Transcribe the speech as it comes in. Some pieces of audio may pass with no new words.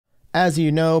As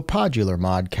you know, Podular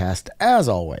Modcast, as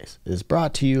always, is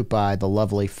brought to you by the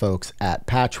lovely folks at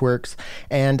Patchworks,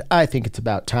 and I think it's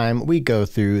about time we go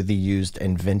through the used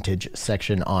and vintage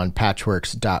section on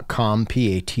patchworks.com,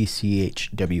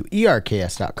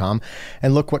 patchwerks.com,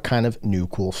 and look what kind of new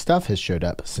cool stuff has showed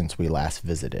up since we last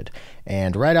visited.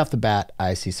 And right off the bat,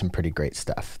 I see some pretty great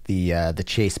stuff. The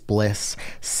Chase Bliss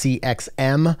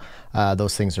CXM,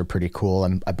 those things are pretty cool,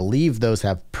 and I believe those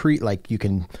have you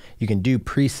can do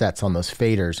presets on those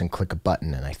faders and click a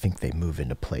button, and I think they move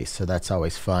into place, so that's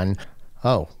always fun.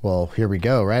 Oh, well, here we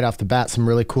go. Right off the bat, some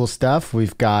really cool stuff.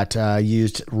 We've got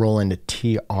used Roland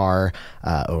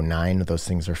TR09. Those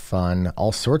things are fun.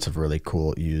 All sorts of really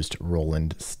cool used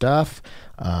Roland stuff.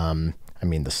 I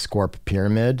mean, the Scorp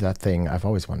Pyramid, that thing, I've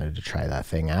always wanted to try that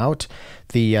thing out.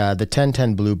 The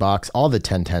 1010 Blue Box, all the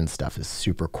 1010 stuff is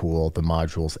super cool, the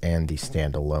modules and the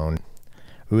standalone.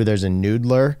 Ooh, there's a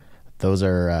Noodler. Those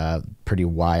are pretty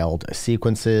wild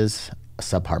sequences. A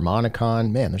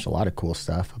Subharmonicon, man, there's a lot of cool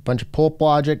stuff. A bunch of Pulp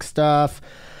Logic stuff,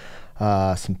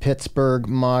 some Pittsburgh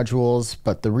modules,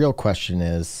 but the real question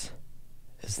is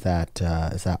that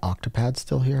Octopad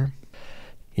still here?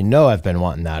 You know I've been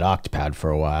wanting that Octopad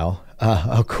for a while.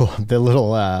 Oh, cool. The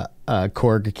little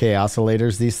Korg K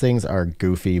oscillators, these things are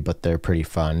goofy, but they're pretty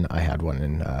fun. I had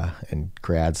one in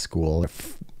grad school.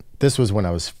 This was when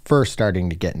I was first starting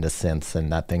to get into synths,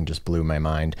 and that thing just blew my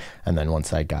mind. And then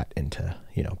once I got into,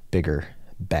 bigger,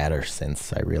 badder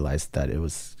synths, I realized that it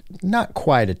was not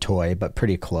quite a toy, but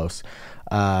pretty close.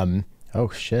 Oh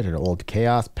shit, an old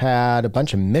Chaos Pad, a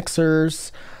bunch of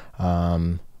mixers,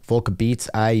 Volca Beats.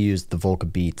 I used the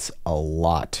Volca Beats a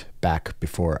lot back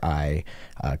before I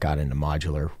got into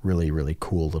modular. Really, really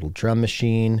cool little drum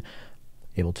machine.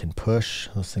 Ableton Push.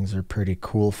 Those things are pretty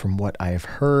cool from what I've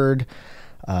heard.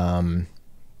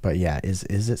 But yeah,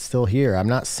 is it still here? I'm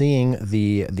not seeing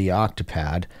the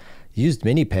Octopad. Used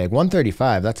mini peg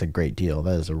 135. That's a great deal.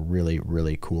 That is a really,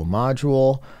 really cool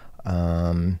module.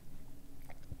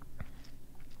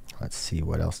 Let's see,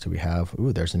 what else do we have?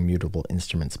 Ooh, there's Immutable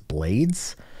Instruments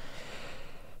blades.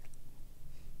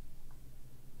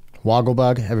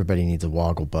 Wogglebug. Everybody needs a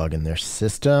Wogglebug in their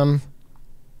system.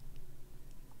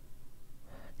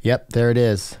 Yep, there it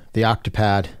is. The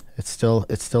Octopad. It's still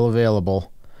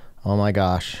available. Oh my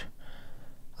gosh.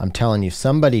 I'm telling you,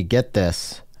 somebody get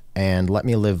this and let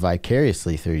me live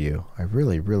vicariously through you. I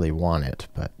really, really want it,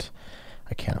 but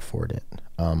I can't afford it.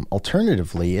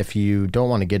 Alternatively, if you don't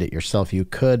want to get it yourself, you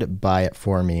could buy it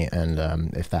for me, and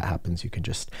if that happens, you can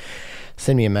just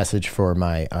send me a message for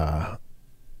my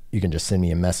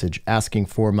asking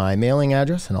for my mailing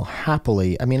address, and I'll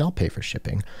happily, I'll pay for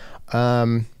shipping.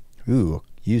 Ooh,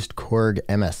 used Korg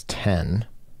MS-10.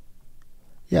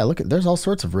 Yeah, look, there's all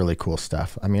sorts of really cool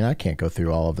stuff. I can't go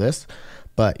through all of this,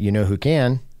 but you know who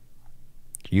can?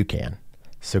 You can.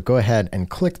 So go ahead and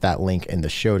click that link in the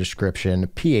show description,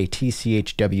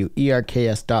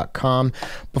 patchwerks.com.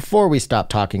 Before we stop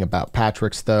talking about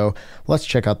Patchworks, though, let's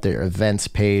check out their events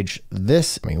page.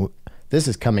 This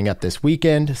is coming up this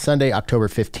weekend, Sunday, October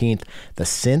 15th, the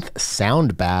Synth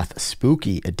Sound Bath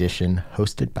Spooky Edition,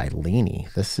 hosted by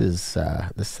Beny. This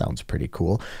sounds pretty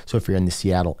cool. So if you're in the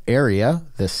Seattle area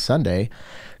this Sunday,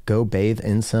 go bathe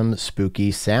in some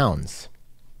spooky sounds.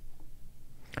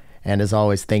 And as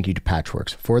always, thank you to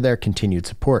Patchworks for their continued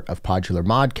support of Podular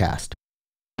Modcast.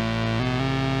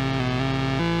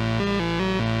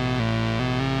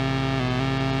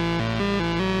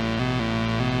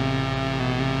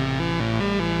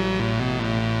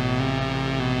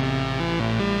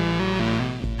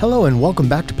 Hello and welcome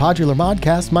back to Podular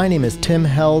Modcast. My name is Tim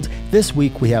Held. This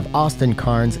week we have Austin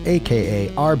Cairns,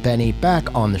 aka our Beny,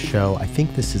 back on the show. I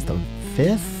think this is the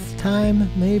 5th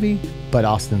time, maybe? But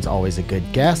Austin's always a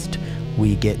good guest.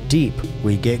 We get deep,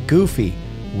 we get goofy,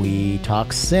 we talk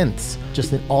synths.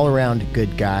 Just an all-around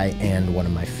good guy and one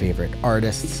of my favorite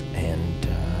artists. And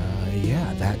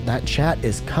yeah, that chat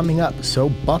is coming up, so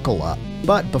buckle up.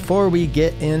 But before we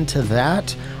get into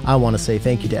that, I want to say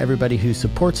thank you to everybody who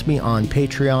supports me on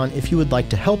Patreon. If you would like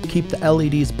to help keep the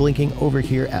LEDs blinking over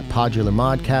here at Podular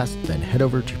Modcast, then head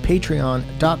over to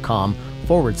patreon.com/Podular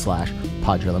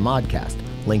Modcast.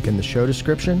 Link in the show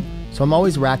description. So I'm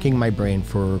always racking my brain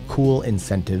for cool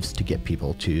incentives to get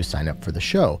people to sign up for the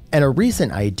show. And a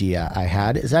recent idea I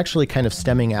had is actually kind of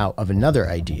stemming out of another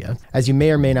idea. As you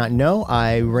may or may not know,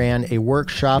 I ran a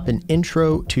workshop, an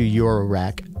intro to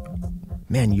Eurorack.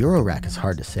 Man, Eurorack is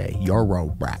hard to say.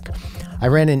 Eurorack. I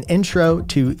ran an intro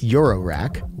to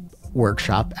Eurorack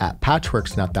workshop at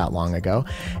Patchworks not that long ago,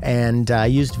 and I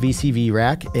used VCV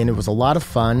Rack, and it was a lot of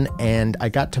fun. And I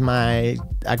got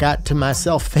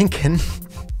myself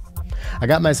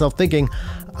thinking,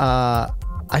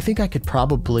 I think I could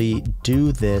probably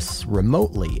do this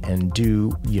remotely and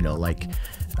do, like,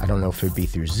 I don't know if it would be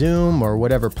through Zoom or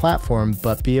whatever platform,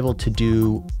 but be able to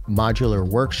do modular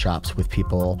workshops with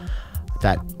people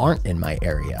that aren't in my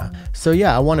area. So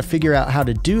yeah, I want to figure out how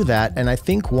to do that. And I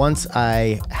think once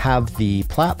I have the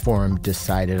platform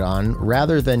decided on,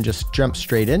 rather than just jump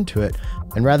straight into it,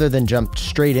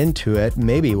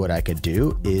 maybe what I could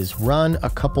do is run a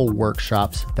couple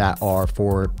workshops that are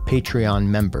for Patreon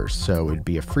members. So it'd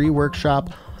be a free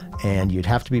workshop, and you'd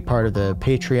have to be part of the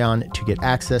Patreon to get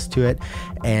access to it.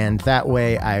 And that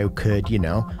way I could,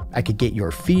 I could get your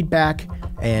feedback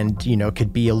and,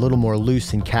 could be a little more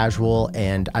loose and casual,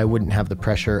 and I wouldn't have the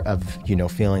pressure of,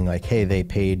 feeling like, hey, they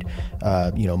paid,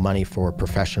 money for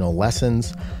professional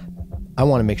lessons. I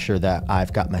want to make sure that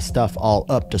I've got my stuff all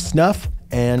up to snuff.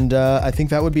 And I think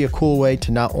that would be a cool way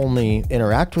to not only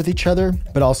interact with each other,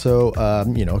 but also,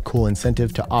 a cool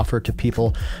incentive to offer to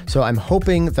people. So I'm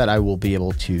hoping that I will be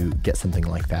able to get something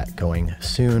like that going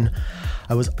soon.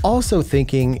 I was also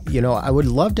thinking, I would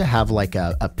love to have like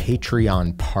a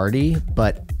Patreon party,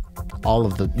 but all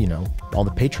the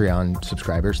Patreon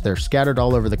subscribers, they're scattered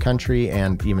all over the country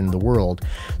and even the world.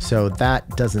 So that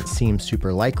doesn't seem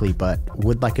super likely, but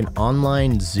would like an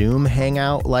online Zoom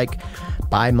hangout, like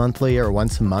bi-monthly or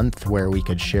once a month, where we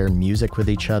could share music with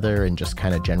each other and just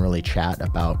kind of generally chat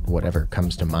about whatever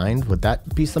comes to mind, would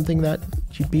that be something that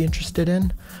you'd be interested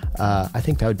in? I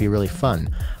think that would be really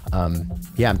fun.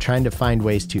 I'm trying to find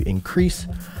ways to increase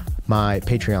my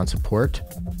Patreon support,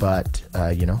 but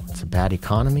it's a bad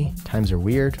economy. Times are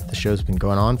weird. The show's been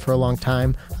going on for a long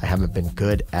time. I haven't been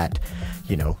good at,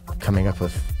 coming up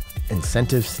with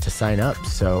incentives to sign up.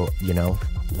 So,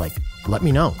 let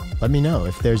me know. Let me know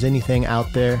if there's anything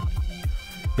out there.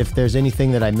 If there's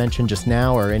anything that I mentioned just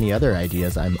now or any other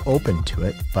ideas, I'm open to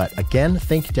it. But again,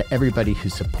 thank you to everybody who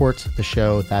supports the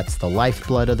show. That's the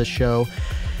lifeblood of the show.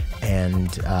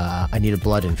 And I need a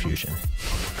blood infusion.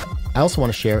 I also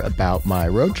want to share about my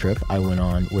road trip I went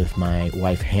on with my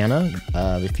wife, Hannah.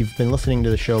 If you've been listening to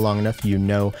the show long enough, you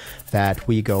know that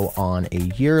we go on a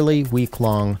yearly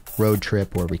week-long road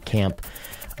trip where we camp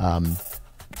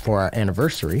for our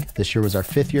anniversary. This year was our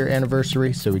 5th year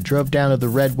anniversary, so we drove down to the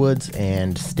Redwoods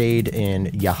and stayed in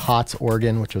Yachats,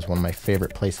 Oregon, which was one of my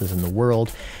favorite places in the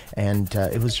world. And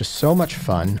it was just so much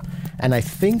fun. And I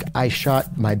think I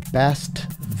shot my best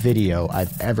video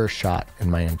I've ever shot in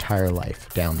my entire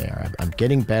life down there. I'm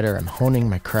getting better. I'm honing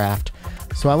my craft.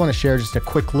 So I want to share just a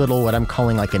quick little, what I'm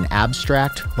calling like an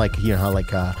abstract, like,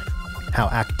 how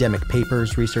academic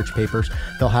papers, research papers,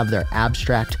 they'll have their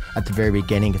abstract at the very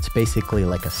beginning. It's basically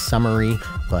like a summary,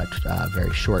 but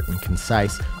very short and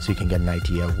concise, so you can get an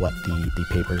idea of what the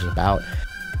paper's about.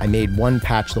 I made one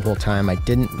patch the whole time. I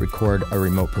didn't record a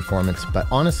remote performance, but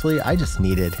honestly, I just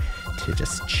needed to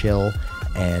just chill.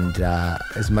 And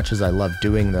as much as I love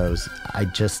doing those, I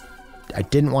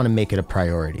didn't want to make it a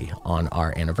priority on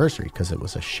our anniversary because it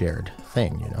was a shared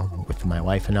thing, with my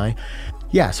wife and I.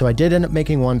 Yeah, so I did end up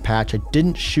making one patch. I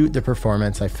didn't shoot the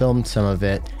performance. I filmed some of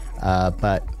it,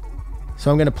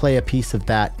 so I'm going to play a piece of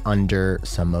that under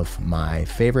some of my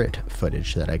favorite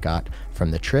footage that I got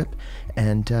from the trip,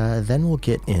 and then we'll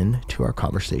get into our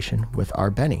conversation with our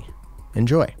Beny.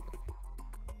 Enjoy.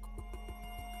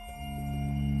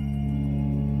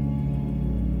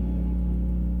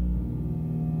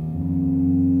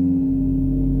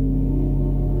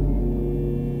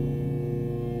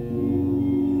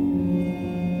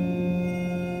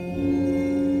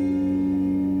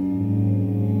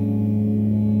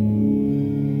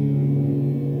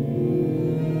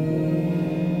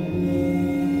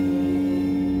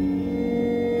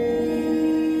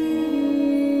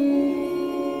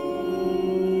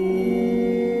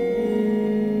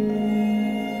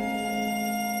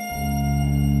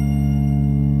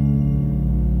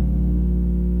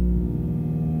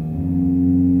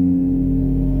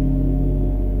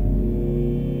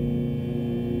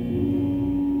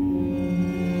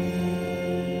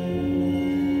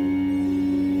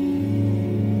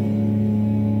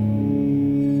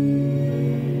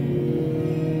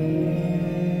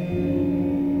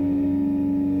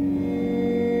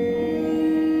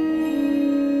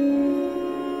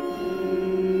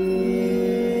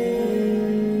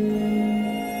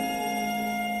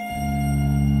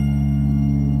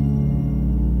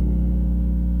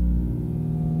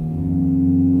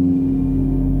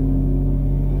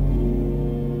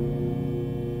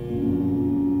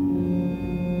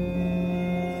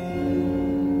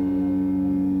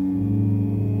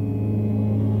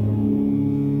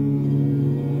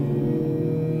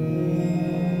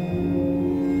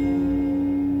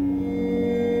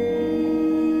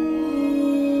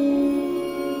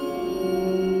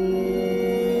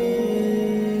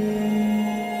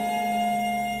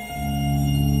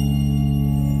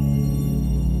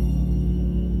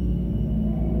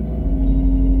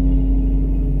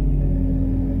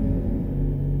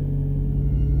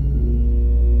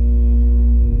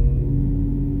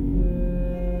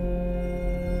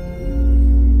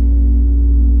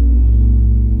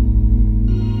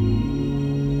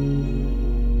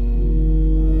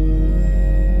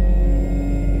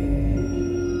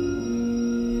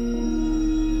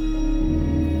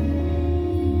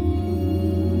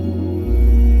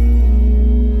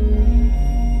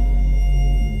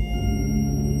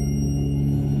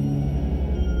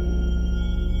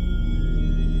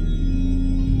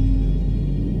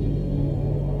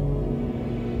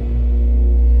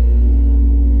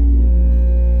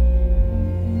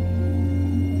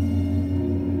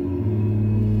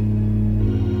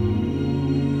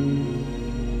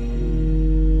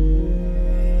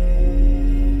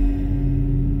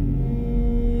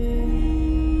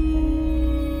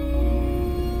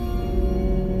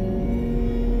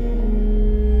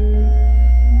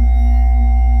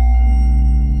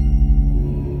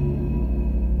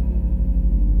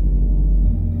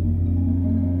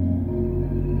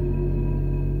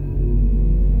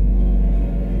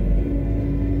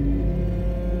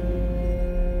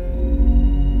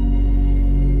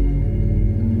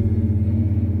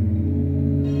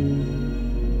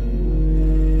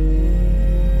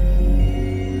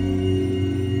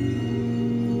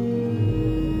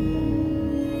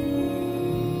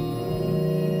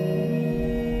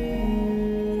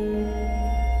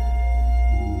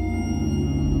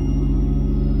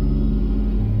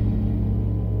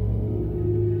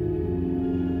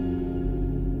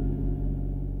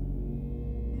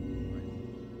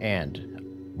 And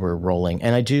we're rolling.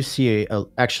 And I do see,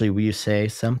 actually, will you say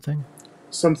something?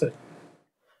 Something.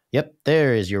 Yep,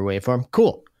 there is your waveform.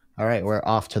 Cool. All right, we're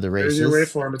off to the There's your races.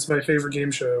 waveform. It's my favorite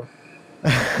game show.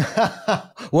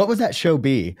 What would that show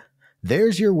be?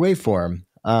 There's your waveform.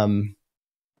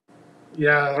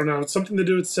 Yeah, I don't know. It's something to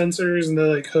do with sensors, and they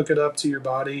like hook it up to your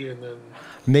body, and then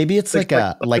Maybe it's like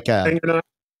like a hanging on.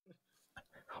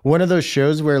 one of those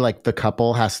shows where like the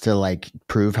couple has to like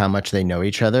prove how much they know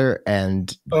each other,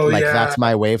 and Oh like yeah, that's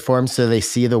my waveform. So they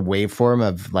see the waveform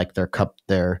of like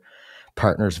their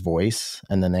partner's voice,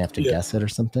 and then they have to yeah, guess it or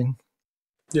something.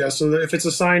 yeah. So if it's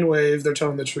a sine wave, they're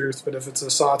telling the truth, but if it's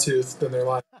a sawtooth, then they're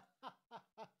lying.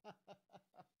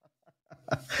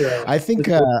 Yeah, I think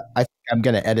it's cool. I'm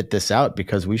gonna edit this out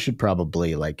because we should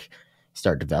probably like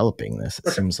start developing this. It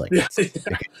Okay. seems like Yeah,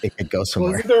 yeah. it could go Well,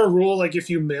 somewhere. isn't there a rule like if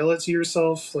you mail it to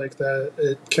yourself, like that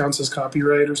it counts as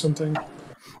copyright or something?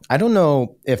 I don't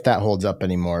know if that holds up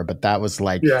anymore, but that was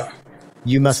like Yeah,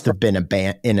 you it's must have been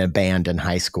in a band in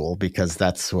high school because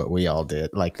that's what we all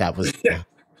did. Like that was yeah,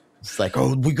 it's like,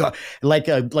 oh, we got like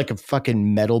a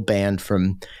fucking metal band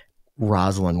from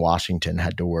Roslyn, Washington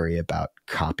had to worry about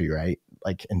copyright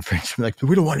like infringement. Like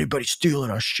we don't want anybody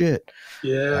stealing our shit.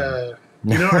 Um,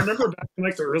 yeah. I remember back in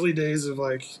like the early days of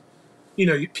like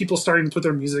people starting to put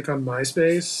their music on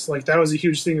MySpace. Like that was a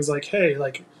huge thing. Is like, hey,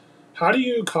 like, how do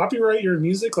you copyright your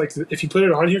music? Like, if you put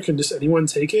it on here, can just anyone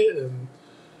take it? And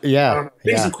I yeah, don't know,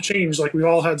 things yeah. have changed. Like we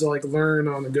all had to like learn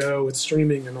on the go with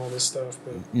streaming and all this stuff.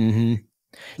 But Hmm.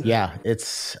 yeah. Yeah,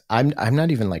 it's I'm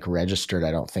not even like registered,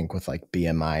 I don't think, with like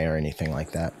BMI or anything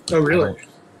like that. Oh, I really?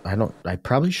 don't I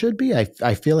probably should be.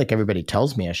 I feel like everybody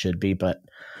tells me I should be, but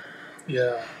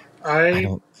Yeah. I I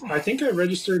don't. I think I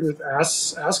registered with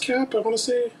ASCAP. I want to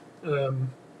say.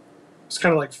 It's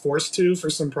kind of like forced to for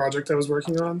some project I was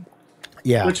working on,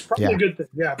 Yeah, which probably yeah. a good thing.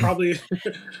 Yeah, probably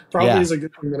probably Yeah. is a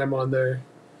good thing that I'm on there.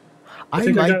 I I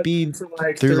think I got might a check be for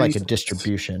like through 30 like a cents.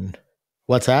 distribution.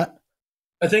 What's that?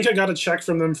 I think I got a check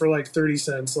from them for like 30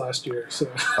 cents last year. So,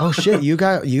 Oh shit, you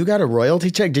got a royalty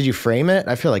check? Did you frame it?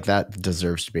 I feel like that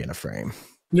deserves to be in a frame.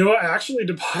 I actually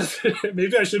deposited it.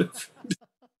 Maybe I should have.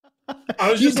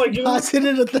 I was You just like,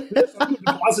 deposited a I'm going to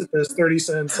deposit this 30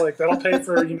 cents. Like, that'll pay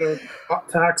for,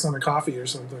 tax on a coffee or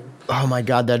something. Oh my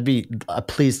god, that'd be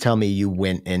please tell me you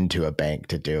went into a bank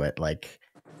to do it, like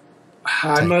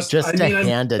I just to mean, I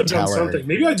must hand a have done teller. something.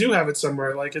 Maybe I do have it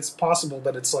somewhere. Like, it's possible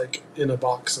that it's like in a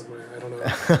box somewhere. I don't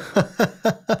know.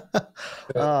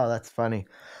 Yeah. Oh, that's funny.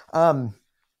 Um,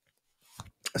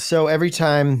 so every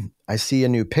time I see a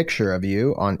new picture of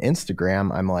you on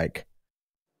Instagram, I'm like,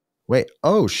 wait,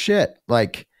 oh shit.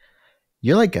 Like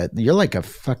you're like a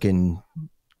fucking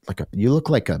you look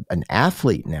like an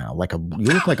athlete now.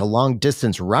 You look like a long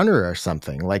distance runner or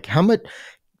something. Like how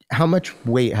much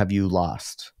weight have you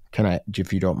lost? Can I,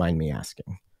 if you don't mind me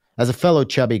asking? As a fellow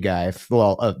chubby guy,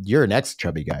 well, you're an ex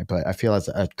chubby guy, but I feel as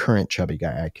a current chubby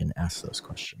guy, I can ask those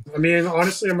questions. I mean,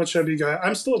 honestly, I'm a chubby guy.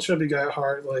 I'm still a chubby guy at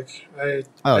heart. Like,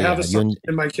 Oh I have yeah, a sign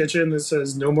in my kitchen that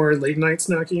says "No more late night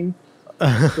snacking,"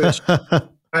 which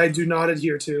I do not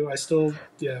adhere to. I still,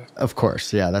 yeah, of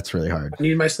course, yeah, that's really hard. I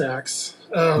need my snacks.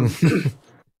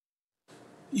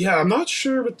 Yeah, I'm not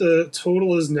sure what the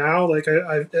total is now. Like,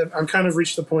 I'm kind of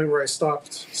reached the point where I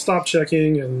stopped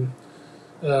checking, and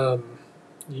um,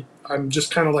 I'm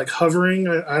just kind of like hovering.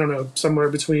 I don't know, somewhere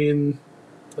between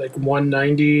like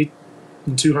 190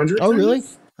 and 200, Oh kind really?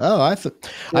 of. Oh, I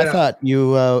Yeah, thought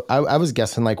you. I was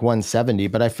guessing like 170,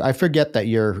 but I forget that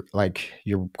you're like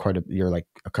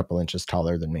a couple inches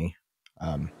taller than me.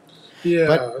 Um,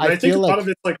 but yeah, and I I think feel a lot of like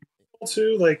it's like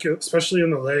too, like especially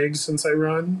in the legs since I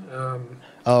run.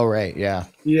 oh right, yeah,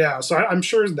 Yeah, so I'm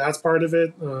sure that's part of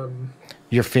it.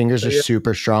 your fingers are But yeah,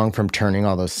 super strong from turning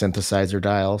all those synthesizer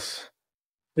dials.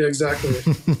 yeah, exactly.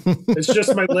 It's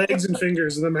just my legs and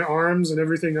fingers, and then my arms and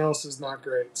everything else is not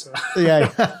great. So,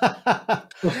 Yeah.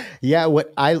 Yeah.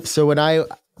 When I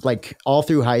like all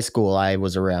through high school, I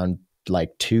was around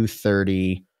like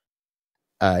 230.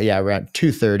 Yeah, around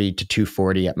 230 to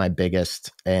 240 at my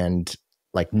biggest, and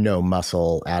like no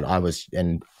muscle at, I was,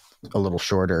 and a little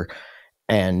shorter.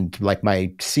 And like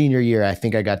my senior year, I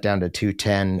think I got down to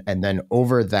 210. And then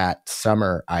over that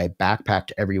summer, I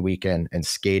backpacked every weekend and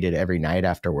skated every night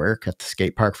after work at the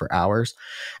skate park for hours.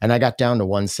 And I got down to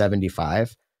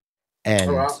 175.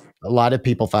 oh And wow, a lot of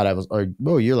people thought I was,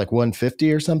 oh, you're like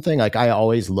 150 or something. Like I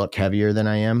always look heavier than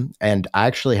I am. And I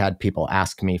actually had people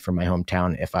ask me from my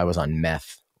hometown if I was on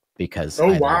meth because oh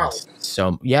I wow, lost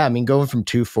so, yeah, I mean, going from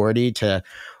 240 to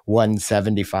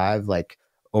 175, like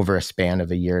over a span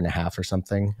of a year and a half or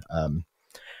something.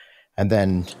 And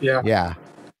then, yeah. yeah,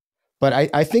 But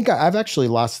I think I've actually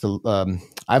lost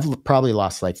I've probably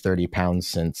lost like 30 pounds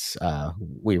since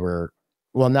we were,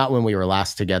 well, not when we were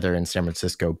last together in San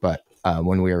Francisco, but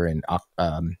when we were in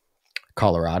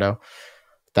Colorado.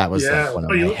 That was like Yeah. one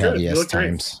of Oh, you my look good. You heaviest look great.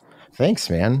 times. Thanks,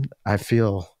 man. I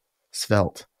feel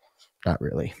svelte. Not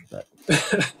really, but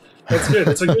That's good.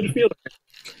 It's a good feeling.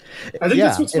 I think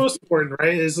that's yeah. what's most important,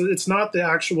 right? Is it's not the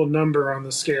actual number on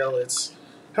the scale. It's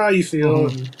how you feel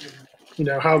Mhm. and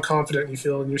how confident you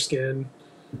feel in your skin,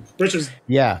 which is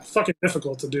Yeah, fucking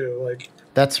difficult to do. Like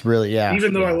that's really, yeah,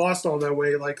 even though I yeah. lost all that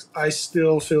weight, like I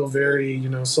still feel very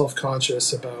self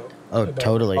conscious Oh, about my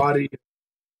totally. body.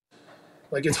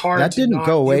 Like it's hard That to didn't go not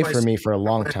view away for myself me for a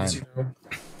long as friends. time.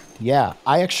 Yeah,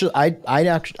 I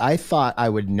thought I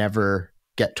would never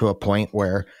get to a point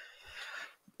where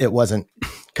it wasn't,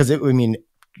 because I mean,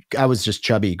 I was just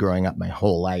chubby growing up my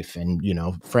whole life, and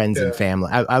friends and Yeah. family.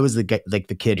 I was like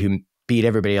the kid who beat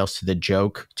everybody else to the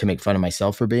joke to make fun of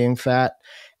myself for being fat,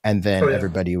 and Oh then yeah.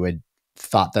 everybody would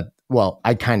thought that. Well,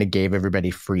 I kind of gave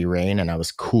everybody free reign, and I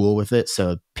was cool with it,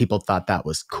 so people thought that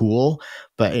was cool,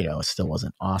 but it still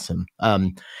wasn't awesome.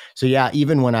 So yeah,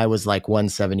 even when I was like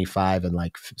 175 and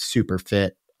like super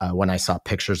fit. When I saw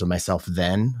pictures of myself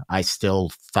then, I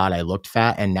still thought I looked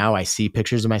fat. And now I see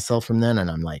pictures of myself from then and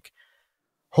I'm like,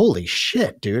 holy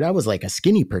shit, dude. I was like a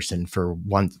skinny person for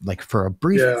for a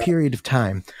brief Yeah. period of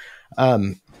time.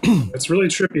 Um, It's really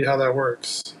trippy how that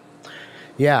works.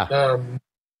 yeah.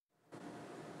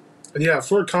 And yeah,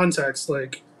 for context,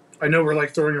 like I know we're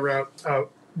like throwing around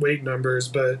out weight numbers,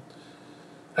 but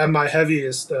at my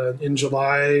heaviest in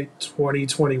July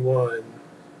 2021, I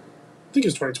think it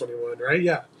was 2021, right?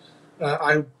 Yeah,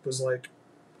 I was like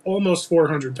almost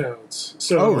 400 pounds. Oh,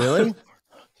 So really?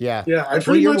 Yeah. yeah, I Well,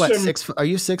 pretty you're much what, am 6 foot? Are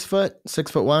you 6 foot,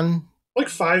 6'1"? like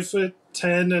 5'10"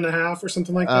 and a half or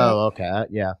something like that. Oh, okay.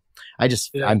 Yeah.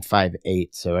 Yeah, I'm 5'8",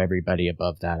 so everybody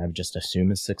above that, I would just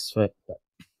assume is 6 foot. But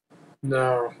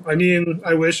no, I mean,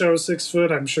 I wish I was 6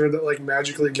 foot. I'm sure that like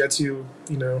magically gets you,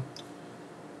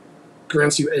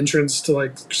 grants you entrance to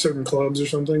like certain clubs or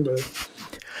something, but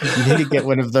you need to get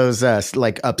one of those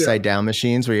like yeah, upside down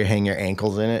machines where you hang your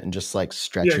ankles in it and just like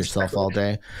stretch yeah, yourself exactly. all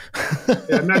day.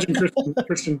 Yeah, imagine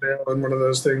Christian Bale in one of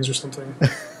those things or something.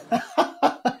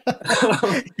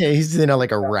 Yeah, he's in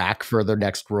like a rack for the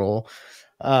next role.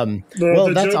 the Well,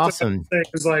 the that's joke that I'm awesome. saying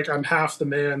is like I'm half the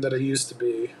man that I used to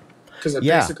be because I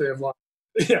Yeah. basically have lost.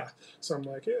 Yeah, so I'm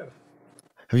like, yeah,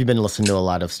 Have you been listening to a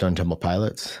lot of Stone Temple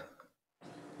Pilots?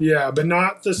 yeah, but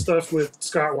not the stuff with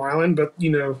Scott Weiland, but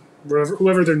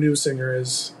whoever their new singer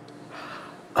is.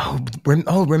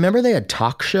 Remember they had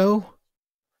talk show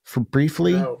for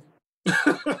briefly? No,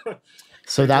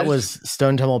 So they that did. was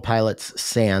Stone Temple Pilots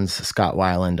sans Scott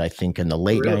Weiland, I think in the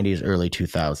late Really, 90s, early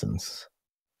 2000s.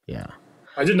 Yeah.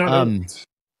 I did not know Um, that.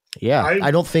 yeah. I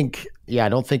I don't think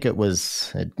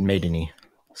it made any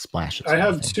splashes I or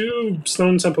have anything. two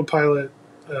Stone Temple Pilot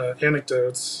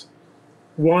anecdotes.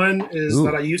 One is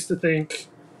that Ooh. I used to think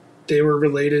they were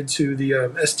related to the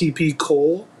STP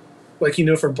coal, like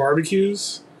for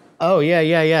barbecues. Oh yeah,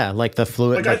 yeah, yeah. Like the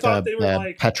fluid, Like I like thought they were the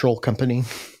like petrol company.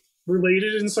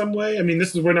 related in some way. I mean,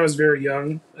 this is when I was very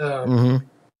young. Mm-hmm.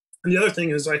 And the other thing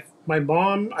is, my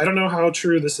mom. I don't know how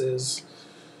true this is,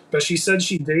 but she said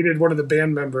she dated one of the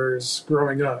band members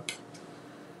growing up.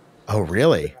 Oh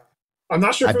really? I'm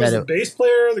not sure I if it was bet the it. bass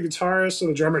player, the guitarist, or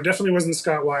the drummer. It definitely wasn't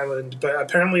Scott Weiland, but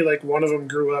apparently, like one of them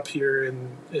grew up here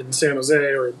in San Jose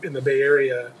or in the Bay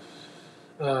Area.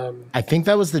 I think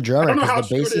that was the I drummer don't know because how the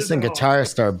true it bassist is and at all.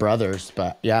 guitarist are brothers.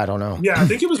 But yeah, I don't know. Yeah, I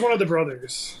think it was one of the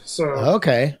brothers. So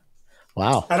Okay.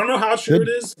 Wow. I don't know how true it Good.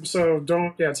 is. So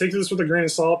don't take this with a grain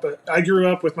of salt. But I grew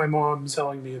up with my mom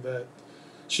telling me that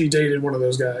she dated one of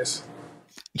those guys.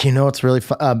 It's really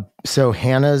fun. So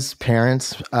Hannah's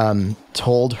parents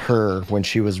told her when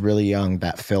she was really young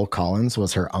that Phil Collins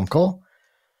was her uncle.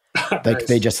 Like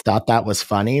they Nice. just thought that was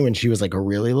funny when she was like a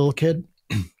really little kid.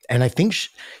 And I think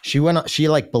she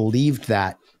like believed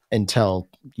that until,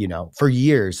 for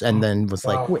years. And then was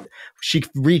like, Wow. she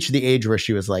reached the age where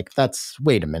she was like,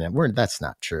 wait a minute, that's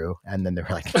not true. And then they were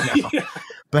like, no, Yeah.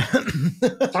 but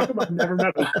Talk about never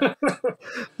met him.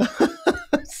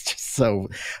 it's just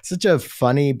such a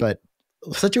funny, but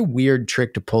such a weird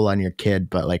trick to pull on your kid.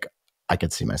 But like, I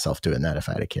could see myself doing that if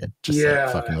I had a kid, just like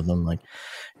fucking Yeah. with them. Like,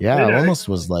 And yeah, it I almost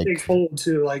was take like, hold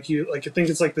too. You think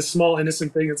it's like the small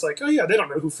innocent thing. It's like, oh yeah, they don't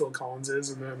know who Phil Collins is,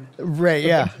 and then right.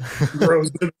 Yeah.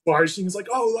 grows into the large thing. It's like,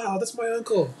 oh wow, that's my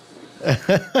uncle.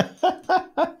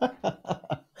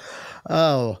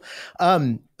 Oh,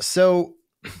 so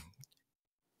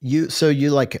you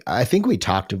like, I think we've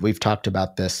talked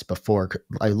about this before.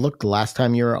 I looked the last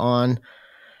time you were on.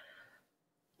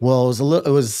 Well, it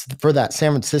was for that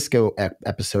San Francisco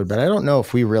episode, but I don't know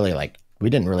if we really like we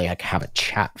didn't really like have a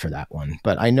chat for that one.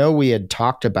 But I know we had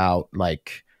talked about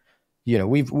like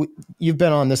you've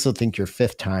been on this. I think your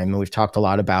fifth time, and we've talked a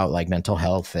lot about like mental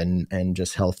health and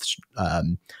just health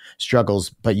struggles.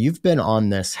 But you've been on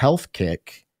this health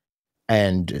kick,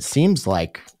 and it seems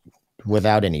like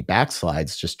without any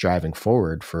backslides, just driving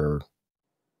forward for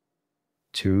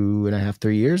 2.5,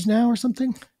 3 years now or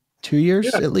something. 2 years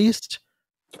Yeah, at least.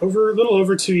 over a little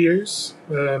over 2 years.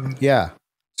 Yeah.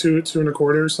 Two and a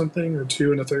quarter or something, or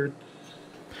two and a third.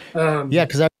 Yeah, Um,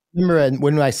 because I remember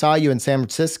when I saw you in San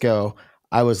Francisco,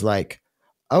 I was like,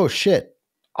 "Oh shit,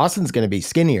 Austin's gonna be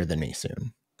skinnier than me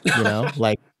soon."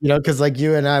 Because like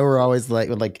you and I were always like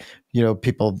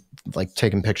people like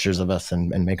taking pictures of us and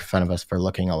making fun of us for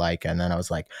looking alike, and then I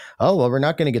was like, "Oh well, we're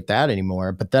not gonna get that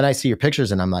anymore." But then I see your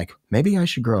pictures, and I'm like, maybe I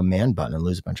should grow a man bun and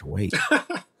lose a bunch of weight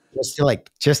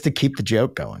just to keep the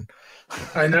joke going.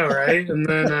 I know, right? And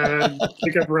then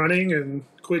pick up running and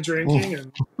quit drinking,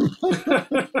 and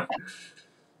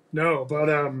no, but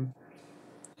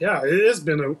yeah, it's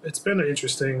been an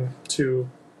interesting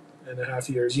 2.5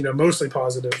 years. Mostly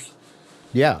positive,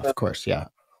 Yeah, of course. Yeah.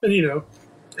 and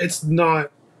it's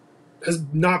not has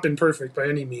not been perfect by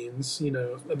any means.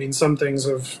 I mean, some things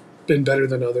have been better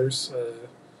than others.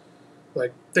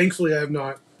 Like, thankfully, I have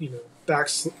not,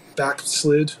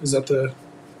 backslid. Is that the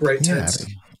right Yeah. tense?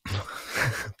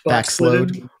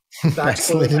 Backslode.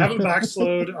 Backslid. I haven't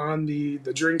backslowed on the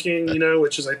drinking,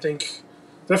 which is, I think,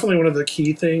 definitely one of the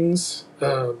key things.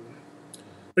 But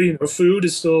food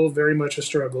is still very much a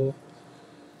struggle,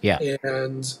 Yeah.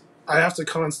 and I have to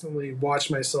constantly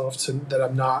watch myself that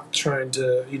I'm not trying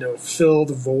to, fill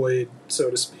the void, so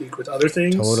to speak, with other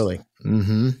things. Totally.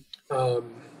 Mm-hmm.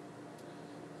 Um,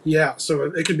 yeah, so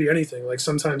it could be anything. Like,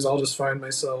 sometimes I'll just find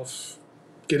myself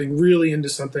getting really into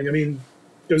something. I mean,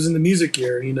 it goes into music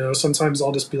gear. Sometimes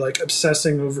I'll just be like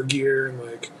obsessing over gear and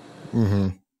like, Mm-hmm.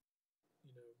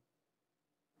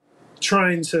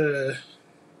 trying to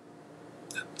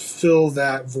fill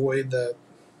that void that.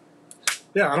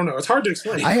 Yeah, I don't know. It's hard to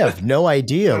explain. I have no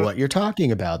idea what you're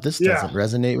talking about. This Yeah. doesn't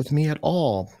resonate with me at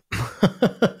all.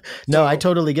 No, I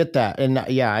totally get that. And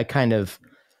yeah, I kind of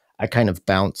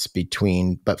bounce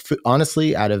between, but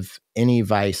honestly, out of any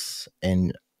vice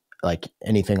and like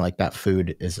anything like that,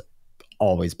 food has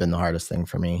always been the hardest thing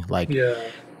for me. Yeah.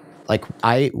 Like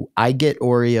I get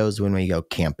Oreos when we go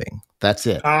camping. That's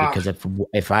it. Because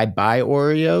if I buy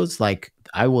Oreos, like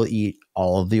I will eat the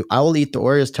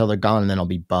Oreos till they're gone, and then I'll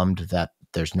be bummed that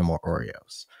there's no more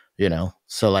Oreos.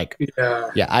 So like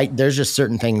yeah, there's just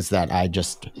certain things that I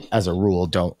just as a rule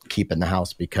don't keep in the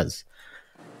house because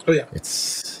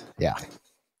it's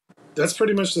that's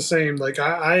pretty much the same. Like,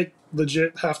 I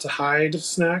legit have to hide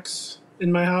snacks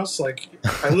in my house. Like,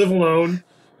 I live alone.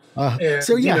 And,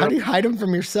 so yeah, how do you hide them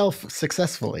from yourself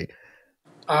successfully?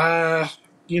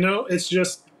 It's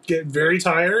just get very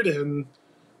tired and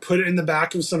put it in the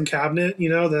back of some cabinet,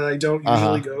 that I don't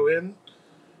usually go in.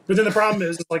 But then the problem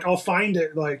is, like, I'll find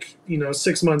it like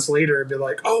 6 months later and be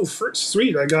like, oh,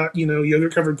 sweet, I got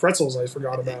yogurt covered pretzels I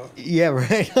forgot about. Yeah,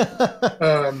 right.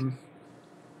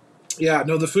 Yeah,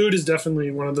 no, the food is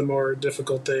definitely one of the more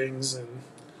difficult things, and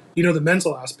the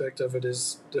mental aspect of it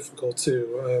is difficult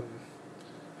too.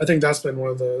 I think that's been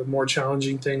one of the more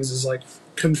challenging things, is like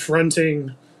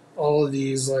confronting all of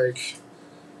these like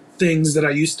things that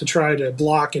I used to try to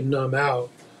block and numb out,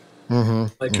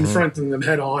 confronting them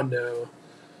head on now.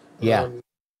 Yeah.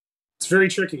 It's very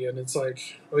tricky, and it's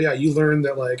like, oh yeah, you learn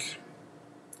that like,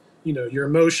 your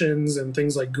emotions and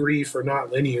things like grief are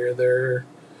not linear. They're,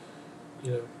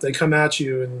 they come at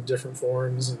you in different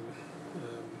forms, and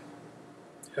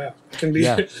yeah, it can be,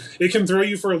 it can throw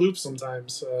you for a loop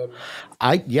sometimes.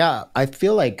 I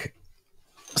feel like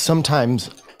sometimes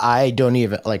I don't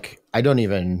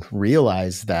even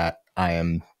realize that I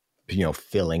am,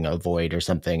 filling a void or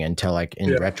something until like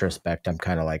in retrospect, I'm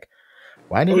kind of like,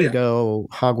 why did we go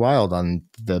hog wild on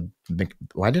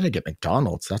why did I get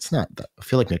McDonald's? That's not, I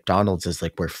feel like McDonald's is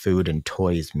like where food and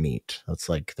toys meet. It's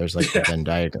like, there's like the Venn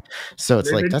diagram. So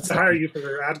it's like, that's hire you for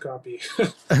their ad copy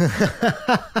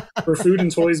for food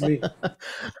and toys meet.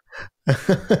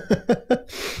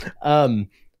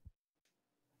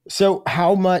 So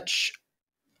how much,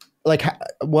 like,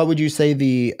 what would you say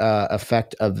the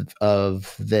effect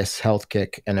of this health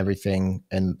kick and everything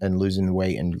and losing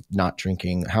weight and not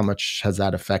drinking, how much has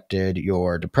that affected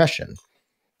your depression?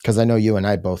 Because I know you and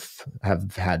I both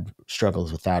have had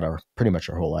struggles with that pretty much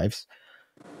our whole lives.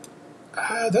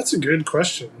 That's a good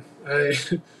question. I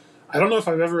don't know if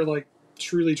I've ever like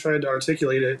truly tried to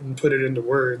articulate it and put it into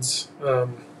words.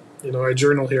 I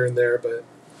journal here and there, but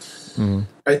Mhm.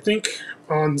 I think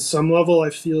on some level I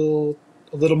feel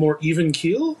a little more even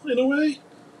keel in a way.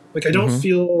 Like I don't Mhm.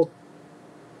 feel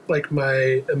like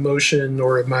my emotion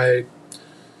or my,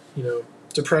 you know,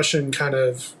 depression kind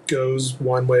of goes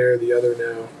one way or the other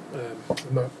now.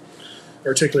 I'm not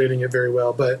articulating it very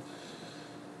well, but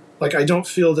like I don't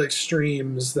feel the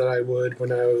extremes that I would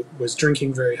when I was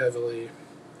drinking very heavily.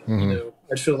 You Mhm. know,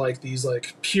 I'd feel like these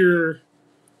like pure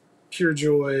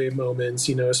joy moments,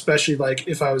 you know, especially like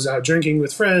if I was out drinking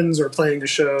with friends or playing a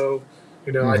show.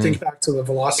 You know, I think Mhm. back to the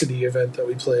Velocity event that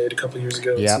we played a couple years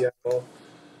ago in Yep. Seattle.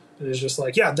 And it's just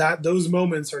like, yeah, that those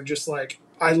moments are just like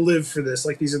I live for this.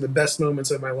 Like these are the best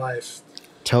moments of my life. But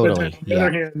then Totally. on the Yeah.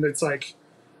 other hand, it's like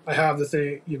I have the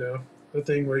thing, you know, the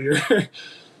thing where you're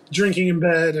drinking in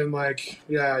bed and like,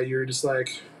 yeah, you're just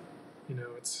like, you know,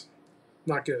 it's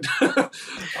not good. I'll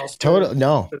spare Total.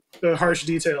 No. the harsh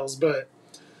details, but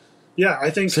yeah, I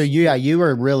So think yeah, you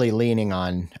were really leaning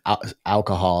on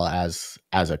alcohol as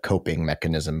a coping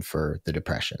mechanism for the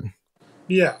depression.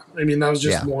 yeah, I mean that was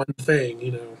just Yeah. one thing,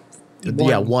 you know,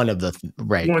 Yeah. one One of the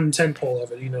right. one tentpole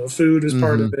of it. You know, food is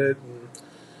part of Mhm. it, and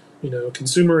you know,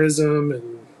 consumerism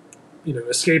and you know,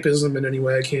 escapism in any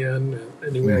way I can,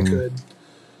 any way I Mhm. could.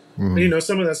 And you Mhm. know,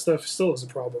 some of that stuff still is a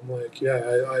problem. Like, yeah,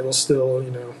 I will still, you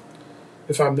know,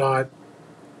 if I'm not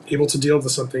able to deal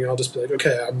with something, I'll just be like,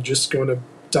 okay, I'm just going to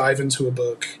dive into a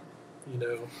book, you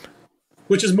know,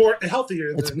 which is more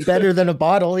healthier It's than better than a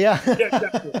bottle. Yeah. yeah,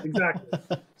 exactly.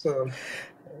 So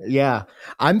Yeah,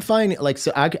 I'm finding like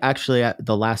so. Actually,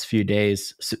 the last few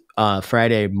days,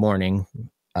 Friday morning,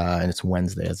 and it's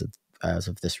Wednesday as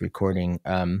of this recording.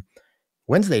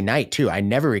 Wednesday night too. I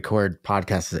never record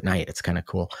podcasts at night. It's kind of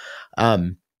cool.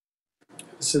 Um,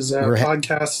 this is a we're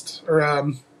podcast or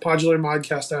Podular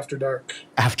Modcast After Dark,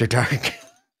 after dark.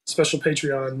 special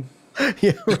Patreon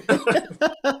Yeah, right.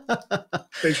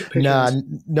 Nah,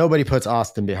 patrons. nobody puts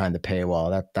Austin behind the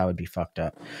paywall. That would be fucked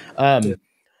up. Yeah. Um,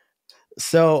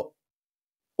 so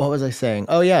what was I saying?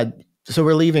 Oh yeah, so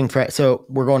we're leaving. So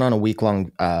we're going on a week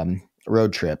long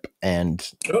road trip, and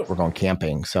Oh, we're going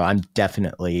camping. So I'm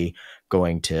definitely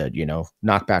going to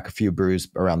knock back a few brews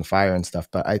around the fire and stuff.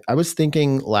 But I was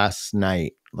thinking last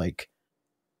night, like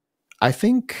I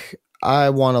think I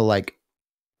want to like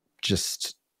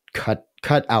just cut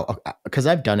out because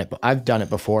I've done it. I've done it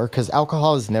before because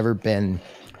alcohol has never been.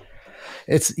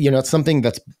 It's something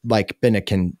that's like been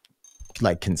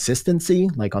like consistency,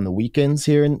 like on the weekends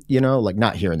here and like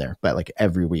not here and there, but like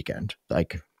every weekend.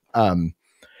 Like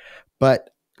but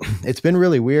it's been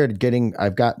really weird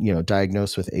I've got,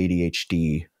 diagnosed with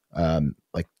ADHD.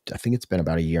 Like I think it's been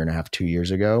about a year and a half, 2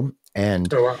 years ago.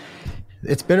 And oh wow.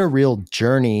 it's been a real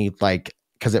journey, like,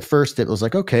 because at first it was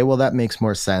like, okay, well, that makes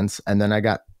more sense. And then I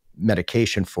got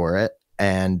medication for it.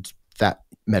 And that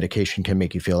medication can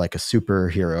make you feel like a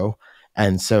superhero.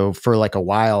 And so for like a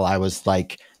while, I was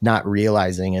like not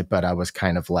realizing it, but I was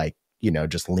kind of like,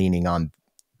 just leaning on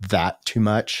that too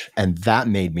much. And that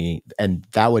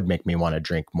would make me want to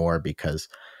drink more because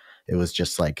it was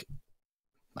just like,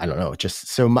 I don't know, just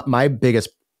so my biggest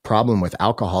problem with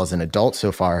alcohol as an adult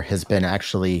so far has been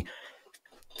actually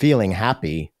feeling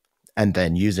happy and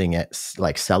then using it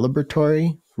like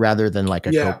celebratory rather than like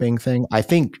a Yeah. coping thing. I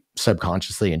think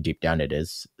subconsciously and deep down it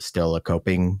is still a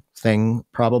coping thing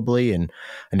probably and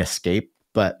an escape.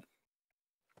 But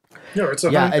No, it's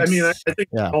yeah, I mean, it's I think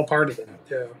it's yeah. all part of that.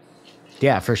 Yeah.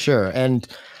 Yeah, for sure. And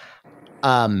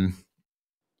um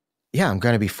yeah, I'm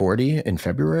going to be 40 in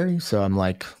February, so I'm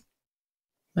like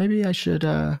maybe I should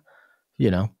you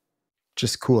know,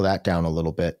 just cool that down a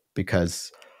little bit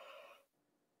because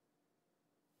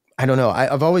I don't know.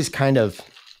 I've always kind of,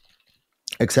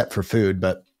 except for food,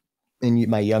 but in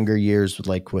my younger years,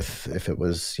 like with if it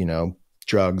was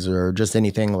drugs or just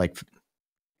anything like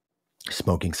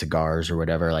smoking cigars or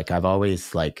whatever, like I've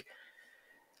always like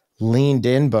leaned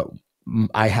in, but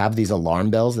I have these alarm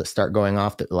bells that start going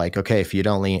off that like, okay, if you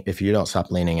don't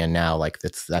stop leaning in now, like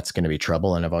that's going to be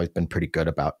trouble. And I've always been pretty good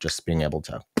about just being able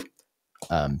to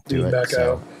do Lean it. back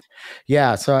So out.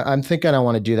 yeah, so I'm thinking I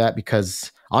want to do that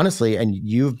because honestly, and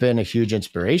you've been a huge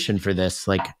inspiration for this.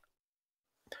 Like,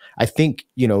 I think,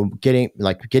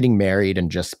 getting married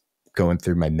and just going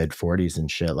through my mid 40s and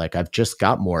shit, like I've just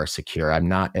got more secure. I'm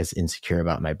not as insecure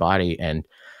about my body. And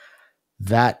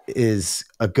that is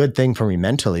a good thing for me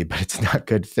mentally, but it's not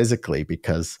good physically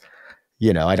because,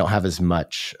 I don't have as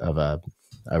much of a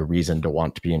reason to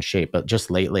want to be in shape. But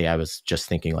just lately, I was just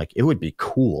thinking like it would be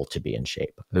cool to be in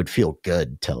shape. It would feel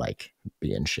good to like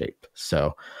be in shape.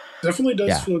 So Definitely does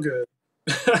yeah. feel good.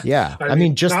 Yeah. I I mean,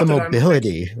 mean, just the not that I'm like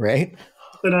mobility, right?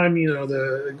 that I'm, you know,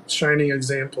 the shining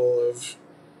example of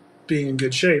being in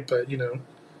good shape, but you know,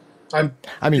 I'm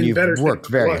I mean, in you've better shape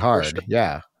worked than I very was for sure. hard.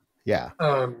 Yeah. Yeah.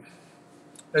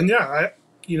 And yeah,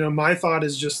 my thought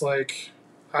is just like,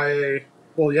 I,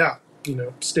 well, yeah,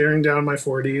 staring down my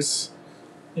 40s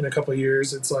in a couple of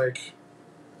years, it's like,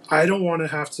 I don't want to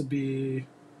have to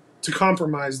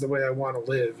compromise the way I want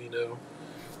to live,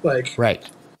 like, Right.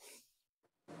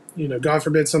 God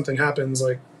forbid something happens,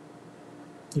 like,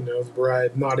 where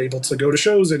I'm not able to go to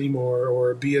shows anymore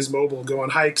or be as mobile, go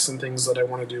on hikes and things that I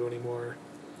want to do anymore.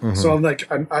 So Hmm. I'm like,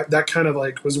 that kind of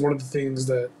like was one of the things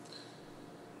that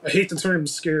I hate the term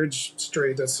scared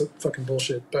straight. That's fucking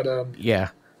bullshit. But Yeah.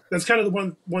 that's kind of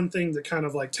the one thing that kind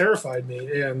of like terrified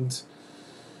me. And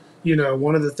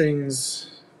one of the things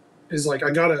is like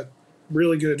I got a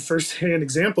really good firsthand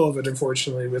example of it,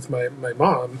 unfortunately, with my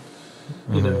mom.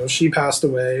 Hmm. She passed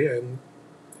away and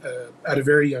at a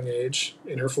very young age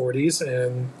in her 40s,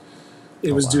 and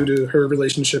it Oh, was due wow. to her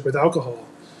relationship with alcohol.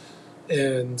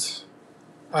 And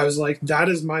I was like, that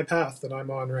is my path that I'm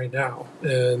on right now.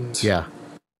 And Yeah.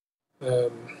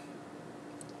 um,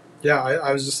 yeah,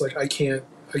 I was just like, I can't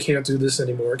do this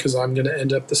anymore because I'm gonna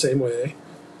end up the same way.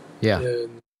 Yeah.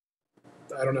 And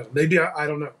I don't know. Maybe I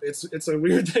don't know. It's a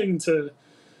weird thing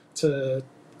to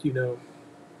you know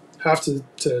have to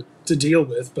deal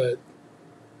with, but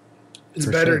it's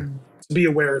For better sure. to be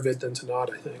aware of it than to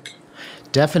not, I think.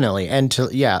 Definitely. And to,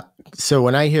 yeah. So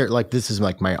when I hear like, this is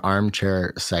like my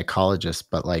armchair psychologist,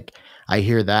 but like I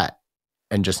hear that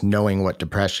and just knowing what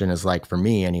depression is like for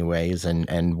me anyways,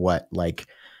 and what like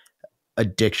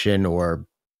addiction or,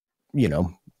 you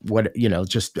know, what,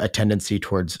 just a tendency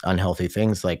towards unhealthy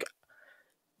things. Like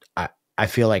I, I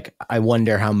feel like I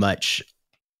wonder how much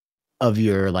of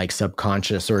your like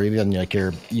subconscious or even like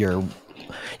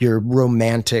your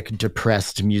romantic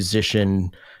depressed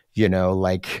musician,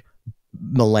 like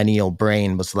millennial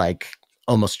brain was like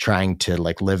almost trying to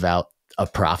like live out a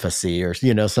prophecy or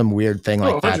some weird thing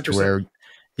Oh, like that, to 100%. where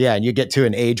yeah, and you get to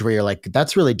an age where you're like,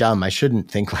 that's really dumb, I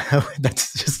shouldn't think like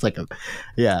that's just like a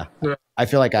yeah. No, I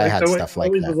feel like I like had the way stuff I like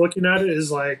always that. was looking at it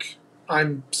is like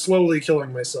I'm slowly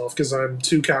killing myself because I'm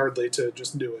too cowardly to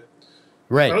just do it.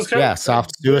 That Right, was kind of yeah, that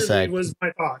soft literally suicide. was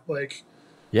my thought. Like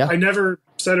Yeah. I never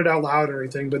said it out loud or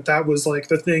anything, but that was like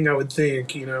the thing I would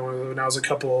think. When I was a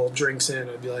couple drinks in,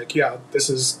 I'd be like, "Yeah, this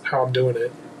is how I'm doing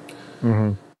it."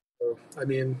 Hmm. So, I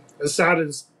mean, as sad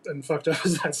as and fucked up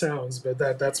as that sounds, but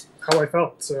that's how I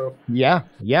felt. So, Yeah,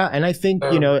 yeah, and I think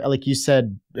um, like you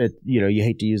said, you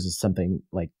hate to use something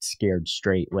like scared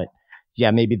straight, but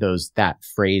yeah, maybe that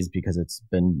phrase because it's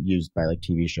been used by like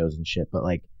TV shows and shit, but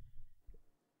like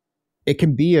it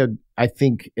can be I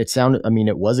think it sounded, I mean,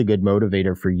 it was a good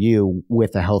motivator for you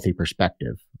with a healthy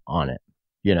perspective on it.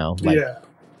 Like yeah,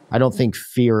 I don't think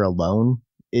fear alone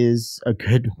is a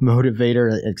good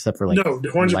motivator except for like no,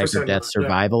 100% life or death not. No,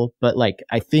 survival, but like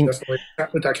I think definitely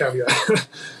with that caveat.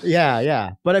 yeah,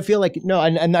 yeah. But I feel like no,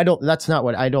 and I don't. That's not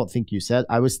what I don't think you said.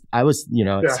 I was. It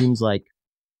Yeah, seems like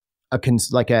a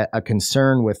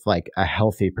concern with like a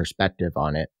healthy perspective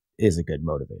on it is a good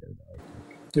motivator. Though I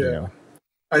think. yeah.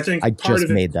 I I think part just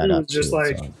of it made that too up is just too.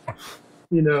 like So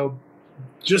you know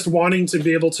just wanting to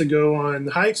be able to go on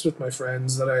hikes with my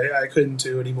friends that I couldn't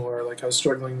do anymore. Like I was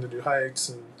struggling to do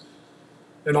hikes,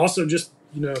 and also just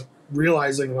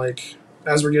realizing like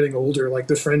as we're getting older, like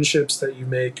the friendships that you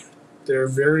make, they're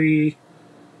very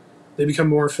they become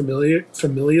more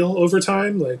familial over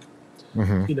time. Like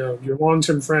hmm. your long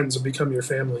term friends will become your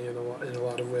family in a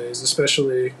lot of ways,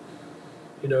 especially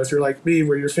if you're like me,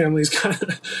 where your family's kind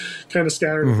of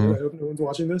scattered a bit. Hmm. I hope no one's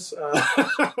watching this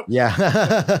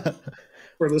Yeah.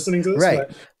 or listening to this, Right.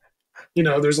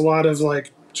 but there's a lot of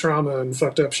like trauma and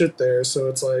fucked up shit there. So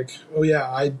it's like, oh yeah,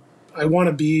 I want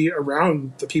to be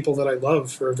around the people that I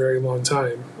love for a very long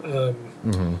time,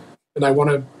 Hmm. and I want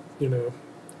to,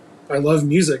 I love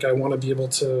music. I want to be able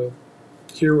to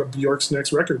hear what Bjork's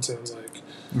next record sounds like.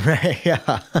 Right. Yeah.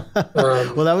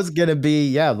 Um, Well, that was gonna be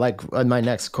yeah. Like my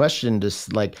next question,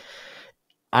 just like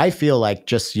I feel like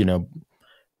just we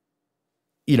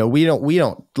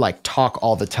don't like talk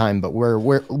all the time, but we're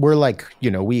like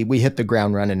we hit the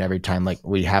ground running every time. Like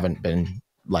we haven't been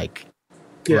like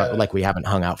yeah, we haven't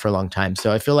hung out for a long time.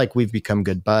 So I feel like we've become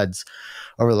good buds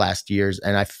over the last years,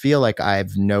 and I feel like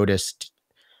I've noticed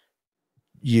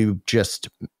you just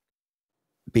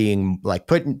being like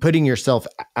putting yourself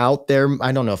out there.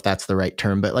 I don't know if that's the right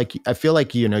term, but like I feel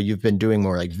like you've been doing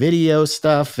more like video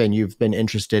stuff, and you've been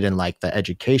interested in like the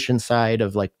education side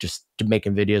of like just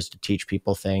making videos to teach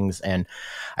people things. And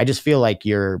I just feel like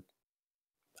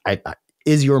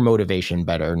is your motivation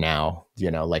better now,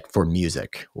 like for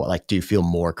music? Well, like do you feel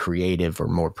more creative or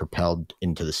more propelled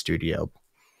into the studio?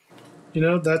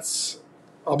 that's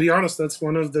I'll be honest, that's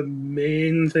one of the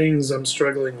main things I'm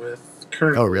struggling with Oh,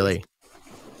 currently. really?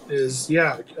 Is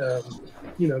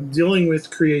dealing with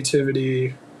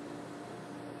creativity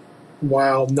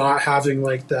while not having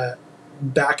like that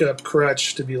backup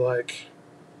crutch to be like,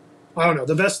 I don't know.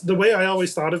 The way I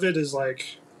always thought of it is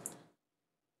like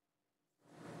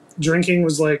drinking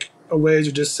was like a way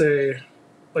to just say,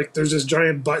 like, there's this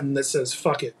giant button that says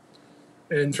fuck it.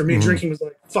 And for me, Hmm. drinking was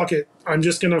like, fuck it. I'm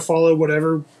just going to follow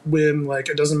whatever whim. Like,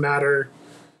 it doesn't matter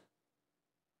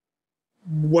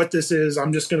what this is.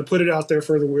 I'm just going to put it out there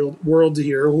for the world to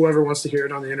hear, whoever wants to hear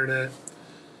it on the internet.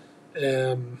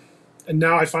 And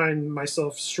now I find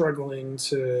myself struggling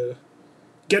to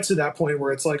get to that point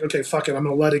where it's like, okay, fuck it. I'm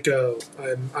going to let it go.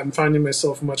 I'm finding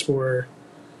myself much more,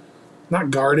 not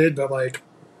guarded, but like,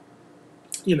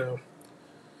 you know,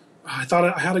 I thought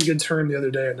I had a good term the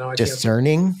other day and now I can't.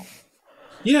 Discerning?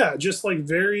 Yeah, just like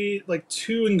very like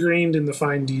too ingrained in the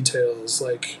fine details.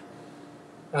 Like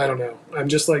I don't know. I'm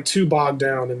just like too bogged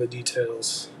down in the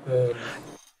details. The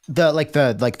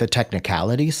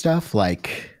technicality stuff, like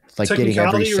getting every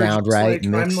Technicality, or sound just right, like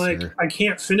I'm mix, like or I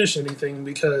can't finish anything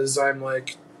because I'm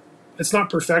like it's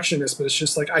not perfectionist, but it's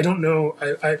just like I don't know.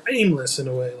 I'm aimless in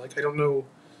a way. Like I don't know.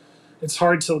 It's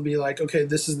hard to be like, okay,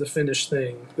 this is the finished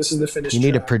thing. This is the you finished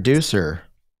need a track. producer.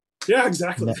 Yeah,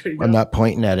 exactly. There you I'm go. not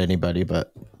pointing at anybody,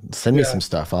 but send me Yeah, some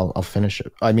stuff. I'll finish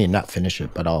it. I mean, not finish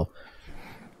it, but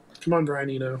come on, Brian.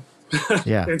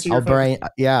 yeah, Answer I'll your phone. Brian.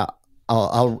 Yeah,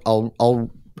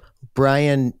 I'll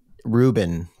Brian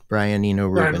Eno Brian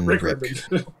Rubin Rick Rick.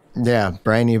 Rubin. Yeah,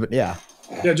 Brian Rubin. Yeah.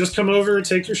 Yeah, just come over,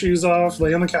 take your shoes off,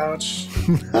 lay on the couch,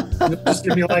 just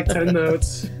give me like 10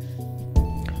 notes.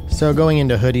 So going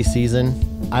into hoodie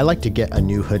season, I like to get a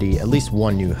new hoodie, at least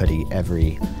one new hoodie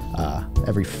every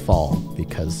fall,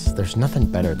 because there's nothing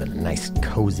better than a nice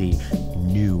cozy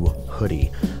new hoodie.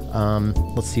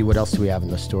 Let's see, what else do we have in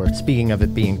the store? Speaking of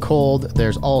it being cold,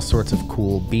 there's all sorts of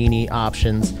cool beanie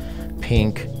options.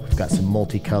 Pink, we've got some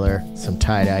multicolor, some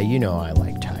tie-dye. You know I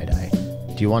like tie-dye.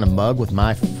 Do you want a mug with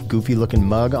my goofy looking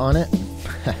mug on it?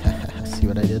 See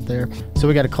what I did there? So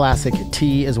we got a classic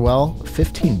tee as well,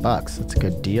 $15. That's a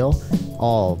good deal.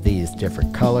 All these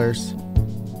different colors.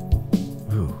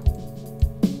 Ooh,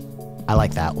 I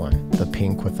like that one. The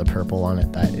pink with the purple on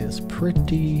it. That is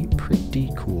pretty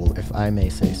cool, if I may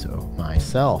say so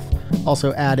myself.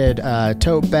 Also added a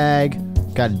tote bag.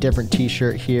 Got a different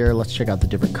t-shirt here. Let's check out the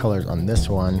different colors on this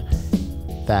one.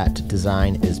 That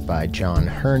design is by John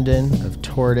Herndon of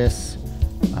Tortoise.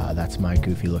 That's my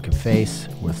goofy looking face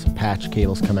with some patch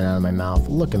cables coming out of my mouth,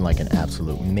 looking like an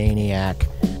absolute maniac.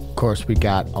 Of course, we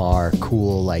got our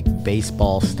cool like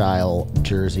baseball style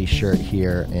jersey shirt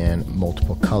here in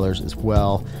multiple colors as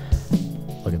well.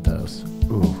 Look at those.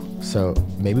 Ooh, so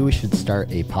maybe we should start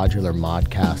a Podular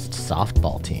Modcast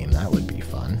softball team. That would be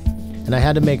fun. And I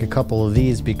had to make a couple of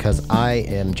these because I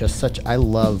am just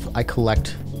I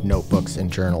collect notebooks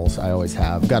and journals. I always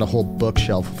have. Got a whole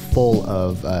bookshelf full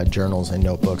of journals and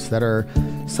notebooks that are,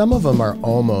 some of them are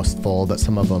almost full, but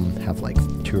some of them have like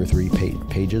 2 or 3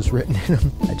 pages written in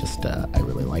them. I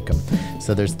really like them.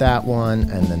 So there's that one,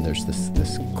 and then there's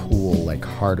this cool like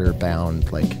harder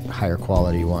bound, like higher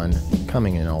quality one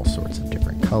coming in all sorts of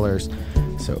different colors.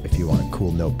 So if you want a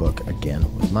cool notebook, again,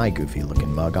 with my goofy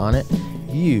looking mug on it,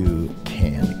 you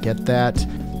can get that.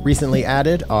 Recently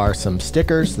added are some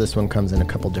stickers. This one comes in a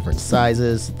couple different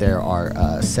sizes. There are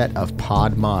a set of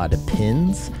Pod Mod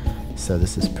pins. So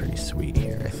this is pretty sweet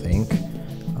here, I think.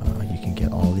 You can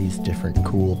get all these different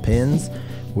cool pins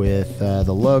with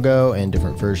the logo and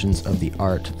different versions of the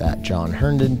art that John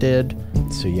Herndon did.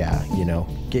 So yeah,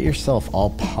 get yourself all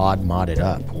pod modded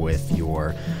up with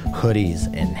your hoodies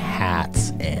and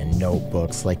hats and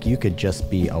notebooks. Like, you could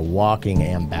just be a walking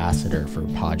ambassador for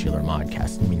Podular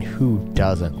Modcast. I mean, who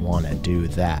doesn't want to do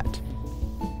that?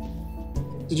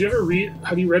 Did you ever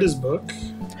have you read his book?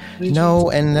 No,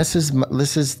 and this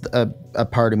is a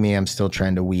part of me I'm still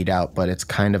trying to weed out, but it's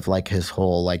kind of like his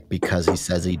whole, like, because he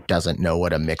says he doesn't know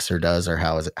what a mixer does or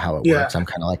how it works. I'm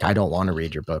kind of like, I don't want to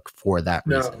read your book for that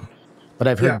reason. But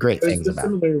I've heard great things about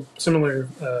it. Similar.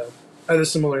 I had a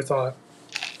similar thought,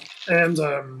 and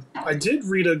I did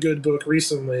read a good book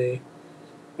recently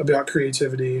about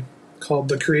creativity called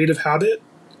 "The Creative Habit"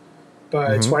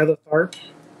 by Twyla Tharp.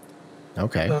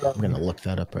 Okay, I'm gonna look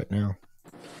that up right now.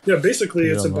 Yeah, basically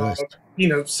it's about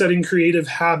setting creative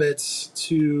habits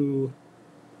to,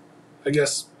 I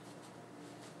guess,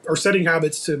 or setting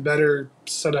habits to better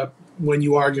set up when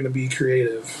you are going to be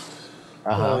creative.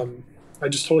 I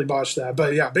just totally botched that,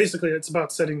 but yeah, basically it's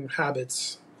about setting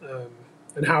habits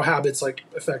and how habits like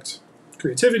affect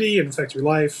creativity and affect your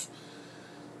life.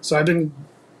 So I've been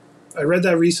I read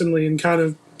that recently and kind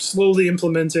of slowly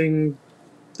implementing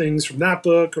things from that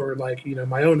book or like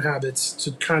my own habits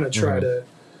to kind of try Hmm. to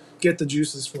get the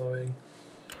juices flowing.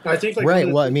 I think like one Right.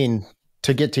 of Well, I the mean,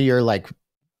 to get to your like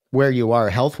where you are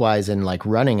health wise and like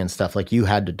running and stuff, like you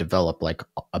had to develop like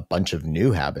a bunch of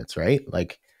new habits, right?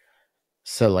 Like,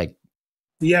 so like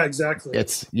yeah, exactly.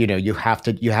 it's, you have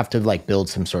to like build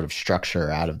some sort of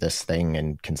structure out of this thing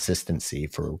and consistency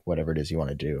for whatever it is you want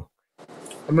to do.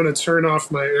 I'm gonna turn off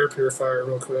my air purifier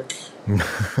real quick and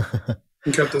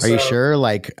cut Are this you out. sure?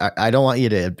 Like, I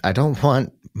don't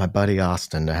want my buddy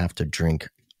Austin to have to drink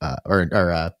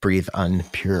or breathe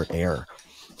unpure air.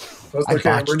 That's I okay.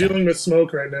 We're botched that. dealing with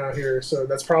smoke right now here, so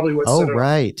that's probably what Oh, set it off.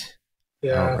 right. Oh,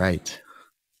 Yeah. right.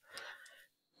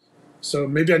 So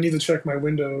maybe I need to check my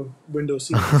window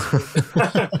seals.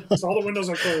 So all the windows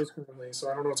are closed currently, so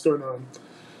I don't know what's going on.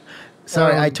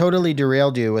 Sorry, I Um, totally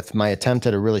derailed you with my attempt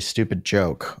at a really stupid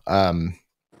joke. no,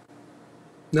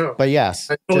 But yes,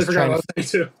 I totally just forgot trying about to that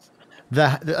too.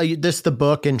 this the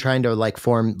book and trying to like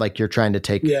form like you're trying to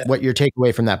take Yeah, what you take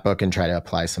away from that book and try to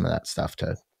apply some of that stuff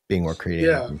to being more creative.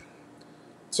 yeah.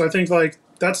 So I think like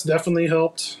that's definitely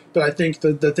helped, but I think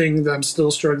the thing that I'm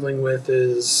still struggling with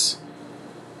is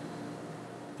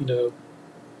you know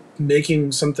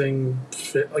making something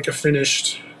like a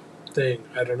finished thing.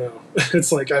 I don't know.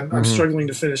 It's like I'm Hmm. struggling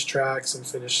to finish tracks and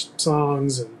finish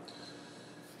songs, and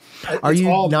Are it's you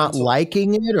all not mental.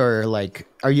 liking it, or like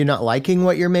are you not liking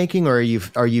what you're making, or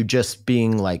are you just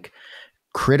being like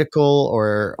critical,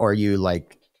 or are you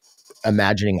like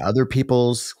imagining other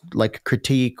people's like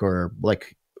critique, or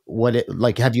like what it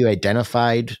like have you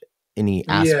identified any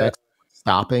Yeah, aspects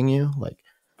stopping you like?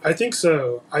 I think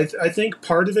so. I think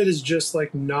part of it is just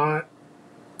like not.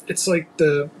 It's like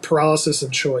the paralysis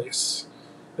of choice.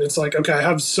 It's like okay, I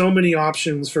have so many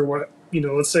options for what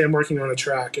Let's say I'm working on a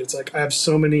track. It's like I have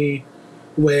so many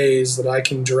ways that I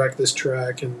can direct this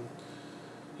track, and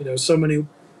so many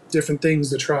different things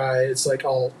to try. It's like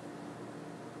I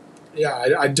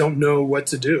don't know what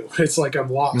to do. It's like I'm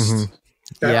Hmm. lost.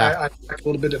 Yeah. I lack a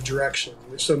little bit of direction.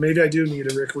 So maybe I do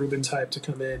need a Rick Rubin type to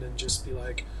come in and just be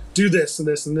like, do this and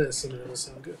this and this, and it'll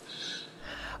sound good.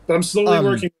 But I'm slowly um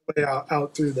working my way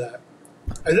out through that.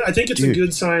 I think it's a Dude.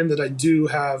 good sign that I do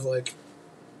have like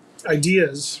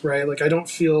ideas, right? Like I don't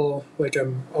feel like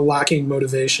I'm lacking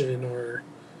motivation or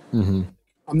Hmm.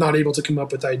 I'm not able to come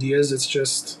up with ideas. It's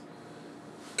just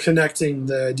connecting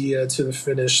the idea to the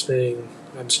finished thing.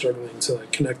 I'm struggling to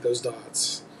like connect those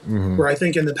dots. Hmm. Where I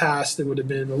think in the past it would have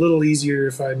been a little easier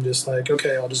if I'm just like,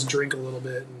 okay, I'll just drink a little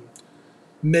bit and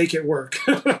make it work.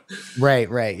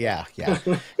 Right, yeah, yeah.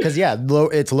 Because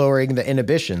it's lowering the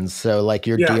inhibitions, so like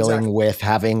you're Yeah, exactly. dealing with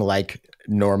having like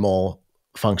normal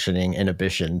functioning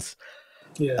inhibitions.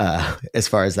 Yeah. As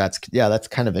far as that's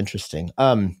kind of interesting.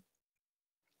 I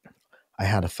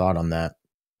had a thought on that.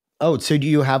 Oh, so do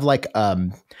you have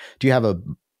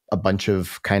a bunch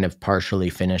of kind of partially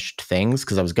finished things?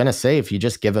 Because I was gonna say if you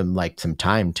just give them like some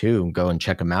time too and go and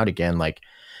check them out again, like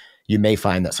you may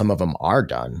find that some of them are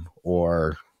done,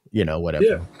 or Yeah.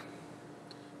 whatever.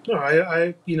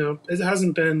 No, it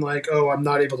hasn't been like, oh, I'm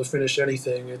not able to finish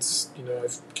anything. It's,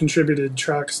 I've contributed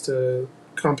tracks to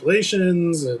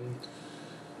compilations and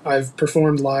I've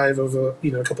performed live over,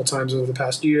 a couple times over the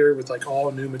past year with like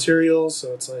all new material.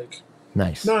 So it's like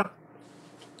Nice. not,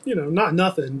 not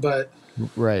nothing, but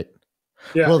Right.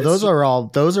 yeah, Well, it's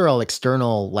just those are all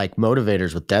external like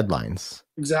motivators with deadlines.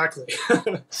 exactly.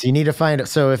 So you need to find it.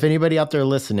 So if anybody out there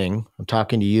listening, I'm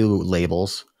talking to you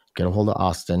labels, get a hold of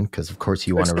Austin because of course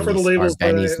you want to Except for the release our labels that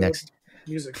I Benny's owe next.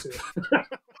 music to.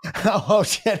 Oh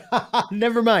shit!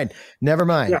 Never mind. Never Yeah,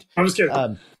 mind. I'm just kidding.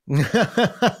 Um,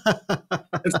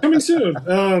 It's coming soon.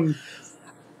 well,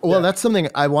 Yeah. that's something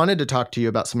I wanted to talk to you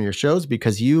about some of your shows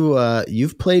because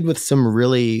you've played with some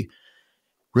really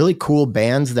cool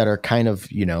bands that are kind of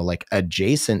like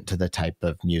adjacent to the type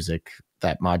of music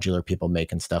that modular people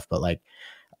make and stuff, but like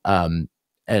um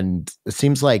and it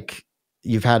seems like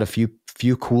you've had a few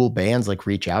cool bands like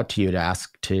reach out to you to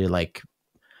ask to like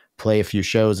play a few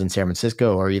shows in San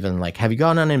Francisco, or even like have you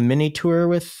gone on a mini tour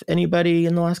with anybody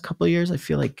in the last couple of years? I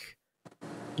feel like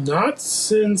Not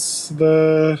since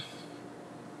the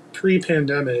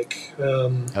pre-pandemic.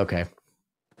 okay.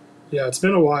 Yeah, it's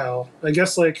been a while. I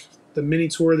guess like the mini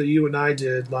tour that you and I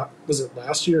did, was it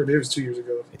last year or maybe it was 2 years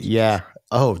ago? Yeah.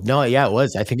 Oh no, yeah, it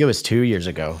was. I think it was 2 years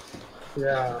ago.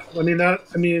 Yeah,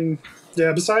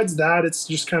 yeah. Besides that, it's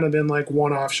just kind of been like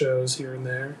one-off shows here and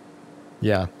there.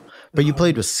 Yeah. But you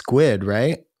played with Squid,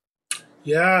 right?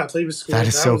 Yeah, I played with That Squid.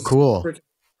 is That so was cool.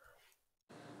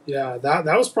 yeah.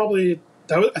 That was probably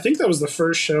that was. I think that was the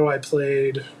first show I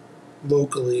played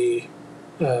locally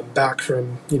back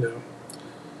from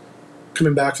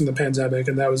coming back from the pandemic,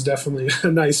 and that was definitely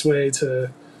a nice way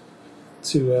to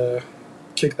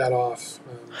kick that off.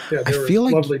 Yeah, I they were feel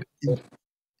like lovely people.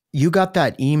 you got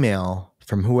that email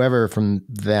from whoever from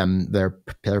them, their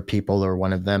people, or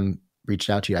one of them reached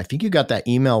out to you. I think you got that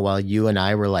email while you and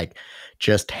I were like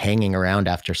just hanging around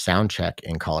after sound check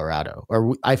in Colorado.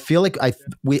 Or I feel like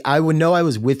I would know I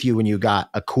was with you when you got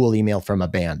a cool email from a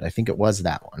band. I think it was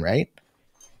that one, right?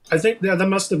 I think that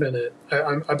must have been it.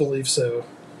 I believe so.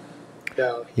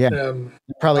 Yeah. Yeah.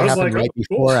 It probably I was happened like, right oh,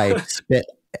 cool. before I spit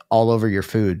all over your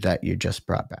food that you just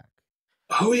brought back.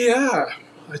 Oh yeah,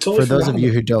 I totally. For those of you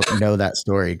about who don't know that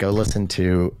story, go listen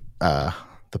to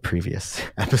the previous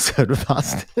episode of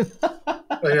Austin.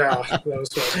 Oh, yeah, that was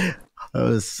fun. That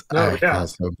was, No, yeah. that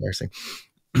was so embarrassing.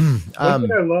 One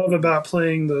thing I love about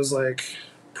playing those like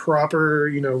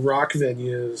proper, rock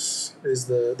venues is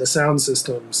the sound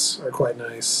systems are quite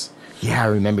nice. Yeah, I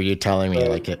remember you telling me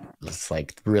like it was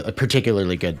like really,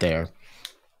 particularly good there.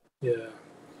 Yeah,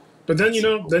 but then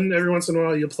then every once in a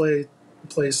while you play a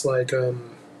place like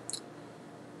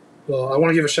well, I want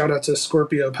to give a shout out to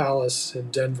Scorpio Palace in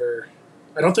Denver.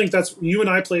 I don't think that's you and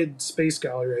I played Space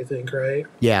Gallery, I think, right?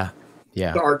 Yeah.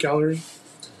 The art gallery.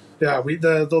 Yeah,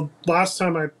 the last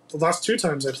two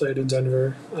times I played in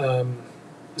Denver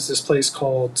is this place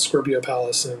called Scorpio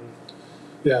Palace, and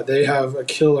yeah, they have a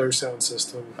killer sound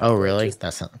system. Oh, really?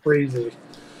 That's not crazy.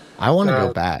 I want to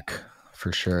go back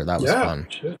for sure. That was fun.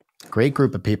 Shit. Great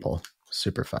group of people.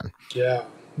 Super fun. Yeah,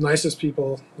 nicest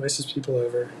people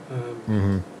ever.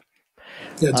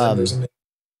 Yeah, Denver's amazing.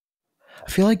 I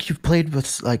feel like you've played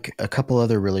with like a couple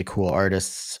other really cool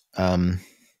artists,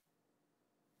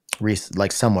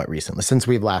 like somewhat recently since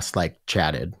we've last like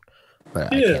chatted,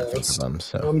 but I can't think of them.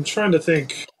 So I'm trying to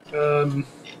think.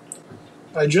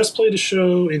 I just played a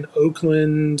show in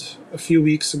Oakland a few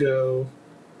weeks ago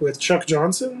with Chuck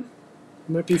Johnson.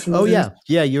 You might be familiar.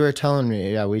 Yeah. You were telling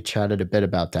me. Yeah, we chatted a bit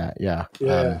about that. Yeah.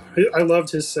 I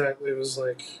loved his set. It was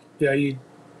like, he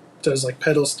does like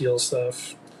pedal steel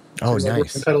stuff. Oh, like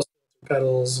nice.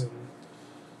 Pedals, and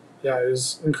yeah, it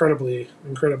was incredibly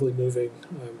moving.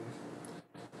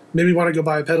 Made me want to go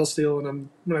buy a pedal steel, and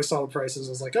when I saw the prices,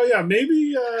 I was like, oh yeah,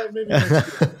 maybe maybe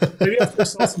after I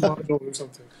saw some model or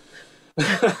something.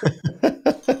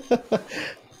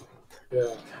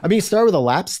 Yeah. I mean, start with a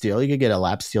lap steel. You could get a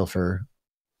lap steel for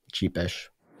cheapish.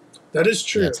 That is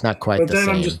true. Yeah, it's not quite the same. But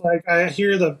then I'm just like, I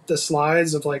hear the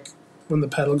slides of like when the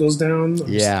pedal goes down.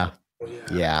 Yeah.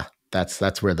 That's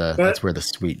where the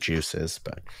sweet juice is.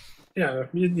 But yeah,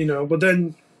 but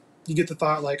then you get the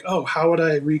thought like, oh, how would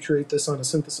I recreate this on a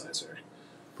synthesizer?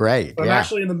 Right. But I'm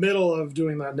actually in the middle of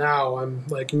doing that now. I'm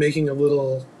like making a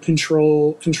little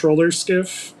controller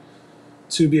skiff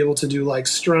to be able to do like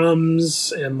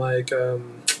strums and like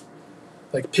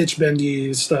pitch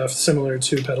bendy stuff similar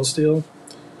to pedal steel.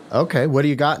 Okay, what do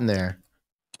you got in there?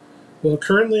 Well,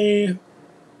 currently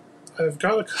I've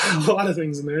got a lot of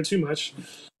things in there, too much.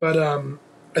 But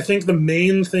I think the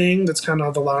main thing that's kind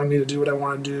of allowing me to do what I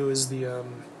want to do is the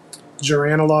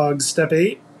Analog Step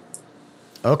 8.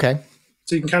 Okay.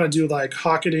 So you can kind of do like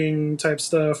Hocketing type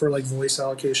stuff or like voice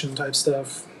allocation type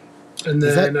stuff. And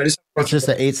then it's just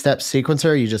an 8-step sequencer?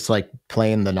 Or are you just like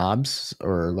playing the knobs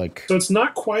or like? So it's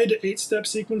not quite an 8-step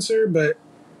sequencer, but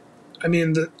I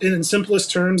mean, in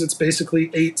simplest terms, it's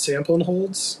basically 8 sample and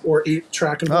holds or 8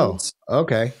 track and holds. Oh,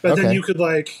 okay. But then you could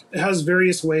it has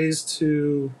various ways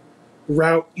to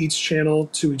route each channel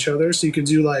to each other. So you could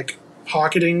do like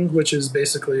Hocketing, which is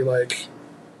basically like,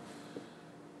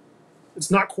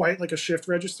 it's not quite like a shift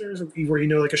register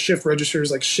where like a shift register is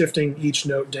like shifting each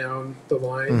note down the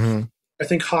line. Mm-hmm. I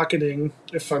think Hocketing,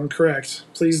 if I'm correct,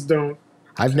 please don't.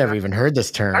 I've never even heard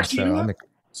this term. Actually,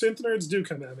 synth nerds do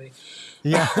come at me.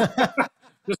 Yeah.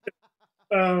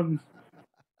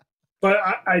 But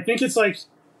I think it's like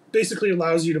basically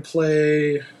allows you to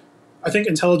play. I think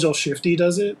IntelliGel Shifty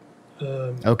does it.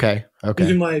 Okay. You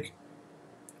can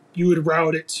you would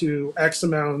route it to X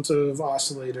amount of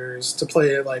oscillators to play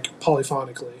it like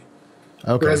polyphonically.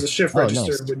 Okay. Whereas a shift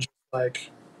register would just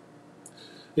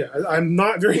I'm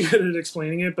not very good at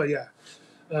explaining it, but yeah.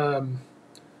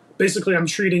 Basically, I'm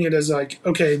treating it as like,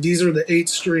 okay, these are the 8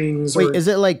 strings. Wait, is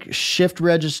it like shift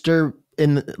register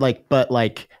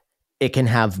but it can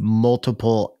have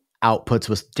multiple outputs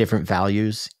with different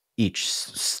values each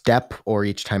step or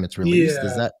each time it's released? Yeah.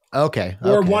 Is that okay?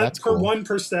 Or one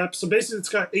per step. So basically, it's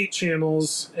got 8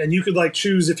 channels, and you could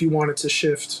choose if you want it to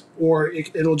shift, or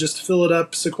it'll just fill it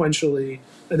up sequentially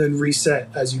and then reset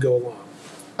as you go along.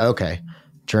 Okay.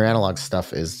 Your analog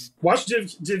stuff is Watch Div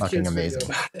fucking Kid's amazing.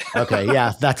 video about it. Okay,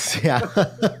 yeah, that's yeah.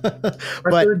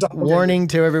 Our But third doppelganger. warning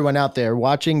to everyone out there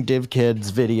watching Div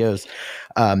Kids videos,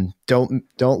 don't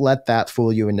let that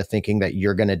fool you into thinking that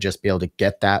you're gonna just be able to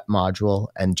get that module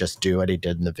and just do what he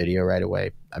did in the video right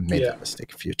away. I've made that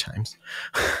mistake a few times.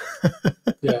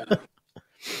 Yeah.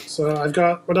 So I've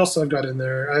got, what else I've got in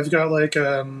there? I've got like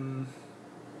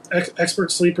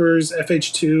Expert Sleepers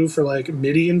FH2 for like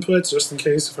MIDI inputs, just in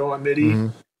case if I want MIDI.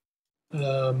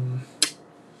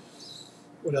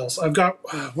 What else? I've got,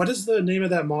 what is the name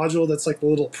of that module that's like the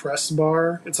little press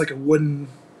bar? It's like a wooden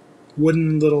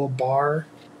little bar.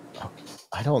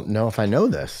 I don't know if I know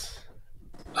this.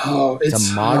 Oh,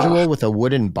 it's a module with a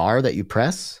wooden bar that you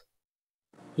press.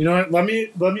 You know what? Let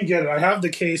me get it. I have the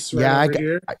case right over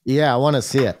here. Yeah, I want to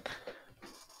see it.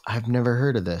 I've never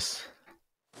heard of this.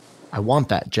 I want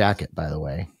that jacket, by the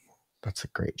way. That's a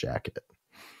great jacket.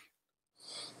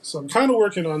 So I'm kind of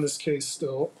working on this case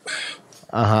still.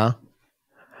 Uh-huh.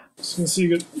 So you can see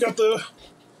you got the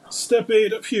step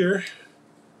 8 up here.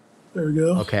 There we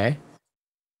go. Okay.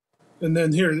 And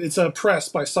then here, it's a press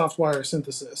by Softwire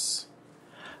Synthesis.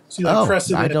 So you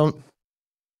press it in.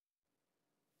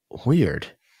 Weird.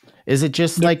 Is it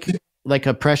just like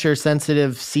a pressure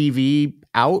sensitive CV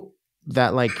out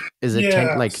that like is it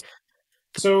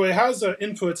so it has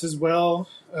inputs as well.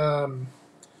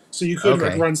 So you could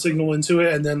like run signal into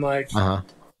it and then like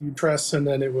you press and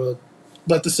then it will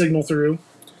let the signal through.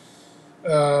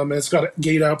 And it's got a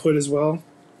gate output as well.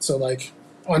 So like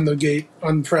on the gate,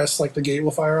 on press, like the gate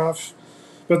will fire off.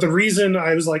 But the reason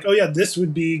I was like, oh yeah, this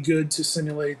would be good to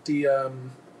simulate the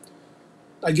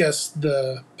I guess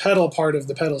the pedal part of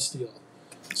the pedal steel.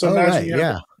 So imagine you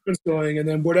have the going, and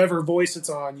then whatever voice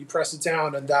it's on, you press it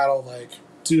down, and that'll like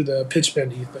do the pitch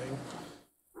bendy thing.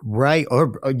 Right,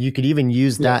 or you could even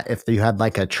use that if you had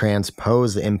like a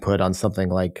transpose input on something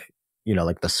like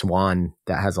like the Swan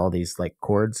that has all these like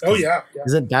chords. Oh yeah.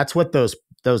 Isn't that's what those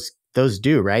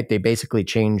do, right? They basically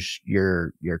change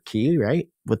your key, right?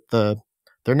 They're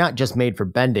not just made for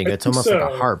bending. It's almost like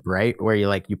a harp, right? Where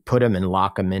you put them and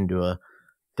lock them into a.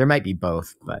 There might be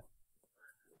both, but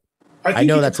I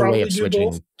know that's a way of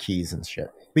switching keys and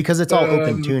shit because it's all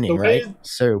open tuning, right?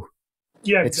 So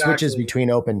it switches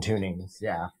between open tunings.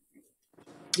 Yeah,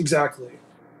 exactly.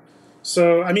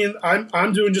 So I mean,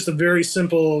 I'm doing just a very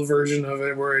simple version of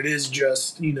it where it is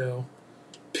just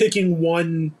picking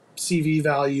one CV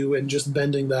value and just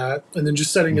bending that, and then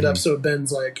just setting it up so it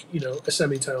bends like a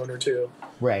semitone or two.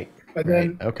 Right. And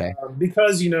then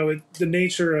because the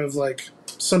nature of like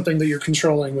something that you're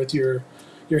controlling with your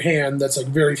hand that's like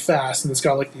very fast and it's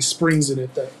got like these springs in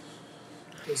it that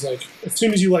is like as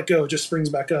soon as you let go it just springs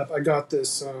back up. I got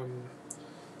this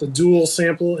the dual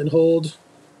sample and hold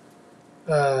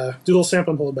by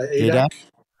ADAC.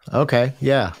 Okay,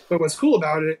 yeah. But what's cool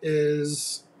about it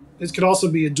is it could also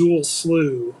be a dual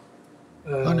slew.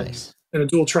 Nice. And a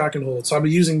dual track and hold. So I'll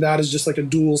be using that as just like a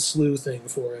dual slew thing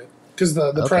for it. Because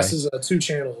the press is 2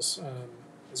 channels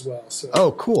as well.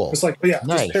 So cool. It's like, nice.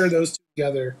 Just pair those two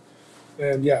together.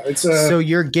 And it's so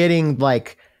you're getting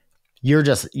like you're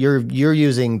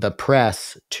using the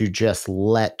press to just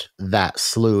let that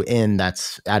slew in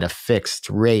that's at a fixed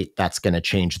rate that's going to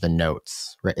change the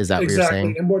notes. Right? Is that what you're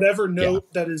saying? And whatever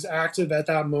note that is active at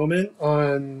that moment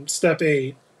on step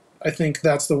 8, I think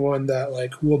that's the one that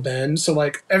like will bend. So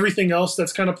like everything else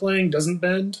that's kind of playing doesn't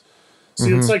bend. So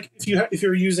it's like if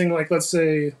you're using like let's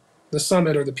say the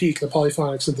Summit or the Peak, the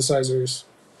polyphonic synthesizers.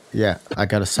 Yeah, I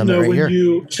got a Summit right here.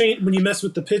 When you mess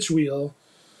with the pitch wheel,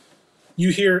 you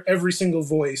hear every single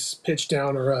voice pitch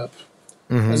down or up,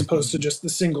 as opposed to just the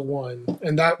single one.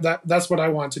 And that's what I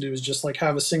want to do is just like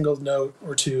have a single note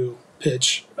or two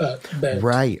pitch bend,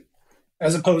 right?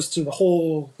 As opposed to the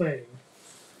whole thing.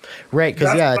 Right,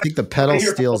 because I think the pedal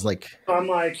steel's like. I'm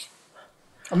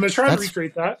gonna try to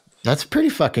recreate that. That's pretty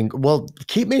fucking well.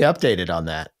 Keep me updated on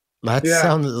that. That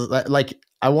sounds like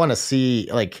I want to see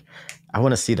the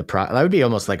that would be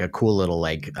almost like a cool little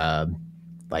like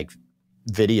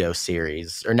video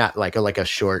series or not like a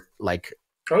short like.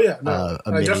 Oh yeah, no,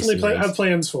 I definitely have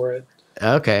plans for it.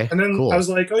 Okay, and then cool. I was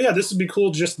like, oh yeah, this would be cool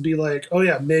just to be like, oh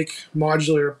yeah, make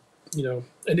modular,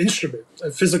 an instrument, a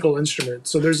physical instrument.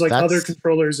 So there's like other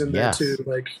controllers in there too.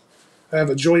 Like I have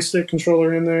a joystick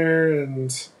controller in there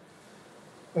and.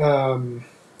 What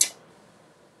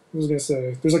was I gonna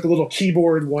say? There's like a little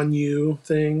keyboard 1U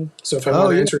thing. So if I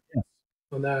want to enter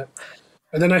on that,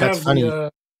 and then I have funny.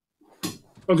 Go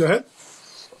ahead.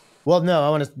 Well, no, I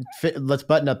want to let's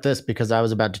button up this because I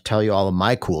was about to tell you all of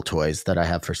my cool toys that I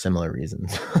have for similar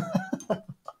reasons.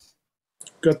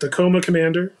 Got the Coma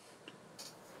Commander.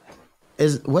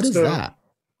 What is that?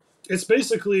 It's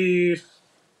basically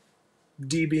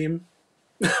D-beam.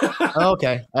 Oh,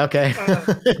 okay. Okay.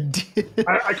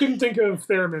 I couldn't think of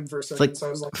theremin for a It's second, like so I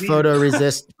was like,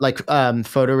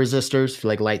 photoresistors for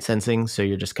like light sensing. So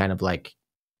you're just kind of like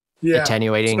yeah.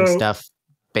 attenuating So stuff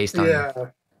based on. yeah,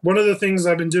 one of the things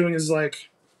I've been doing is like,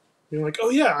 you're like, oh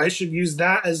yeah, I should use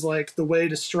that as like the way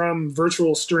to strum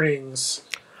virtual strings,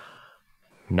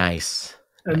 Nice.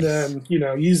 and Nice. then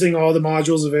using all the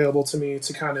modules available to me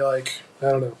to kind of like,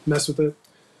 I don't know, mess with it.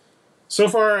 So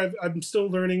far, I'm still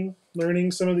learning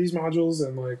some of these modules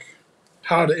and like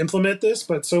how to implement this,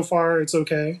 but so far it's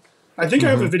okay. I think I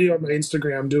have a Mm-hmm. video on my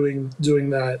Instagram doing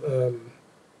that,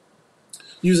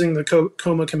 using the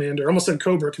Coma Commander. I almost said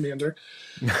Cobra Commander.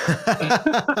 Using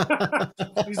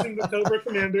the Cobra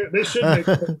Commander. They should make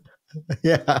it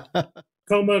Yeah.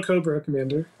 Cobra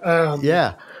Commander.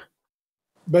 Yeah.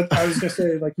 But I was gonna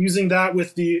say like using that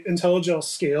with the IntelliGel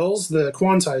scales, the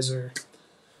quantizer.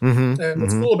 Mm-hmm. And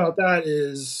what's Mm-hmm. cool about that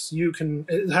is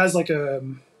it has like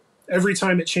every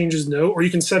time it changes note, or you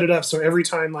can set it up so every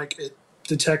time like it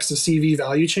detects a CV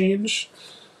value change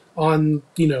on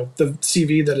the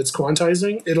CV that it's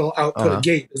quantizing, it'll output a Uh-huh.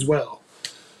 gate as well.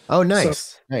 Oh, So,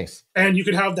 nice. Nice. and you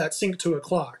could have that sync to a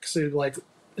clock. So like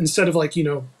instead of like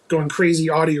going crazy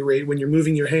audio rate when you're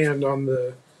moving your hand on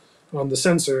the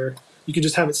sensor, you can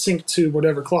just have it sync to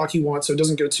whatever clock you want, so it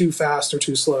doesn't go too fast or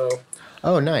too slow.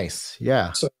 Oh, nice.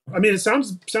 Yeah. So I mean, it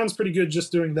sounds pretty good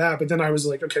just doing that. But then I was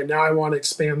like, okay, now I want to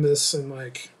expand this and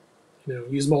like,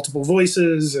 use multiple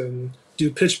voices and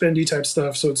do pitch bendy type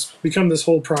stuff. So it's become this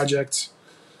whole project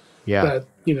Yeah.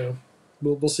 that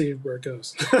we'll see where it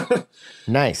goes.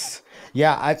 Nice.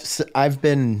 Yeah. I've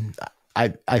been,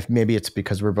 I've maybe it's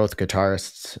because we're both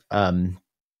guitarists,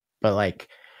 but like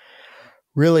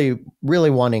really, really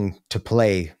wanting to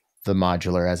play the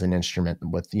modular as an instrument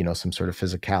with, some sort of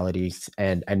physicality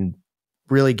and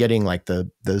really getting like the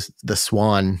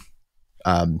Swan,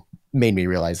 made me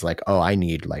realize like, oh, I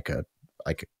need like a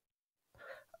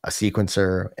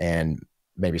sequencer and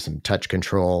maybe some touch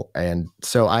control. And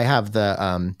so I have the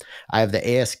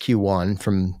ASQ1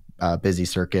 from Busy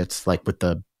Circuits, like with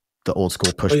the old school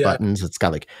Oh push yeah, buttons. It's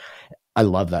got like, I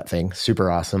love that thing,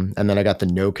 super awesome. And then I got the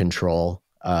No Control,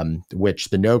 which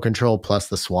the No Control plus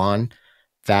the Swan,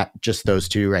 that just those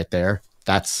two right there,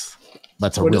 that's a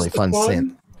what is really this fun synth.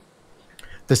 one?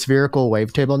 The spherical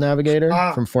wavetable navigator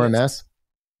Ah, from yes, 4MS.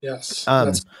 yes, Um,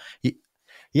 that's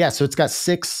yeah, so it's got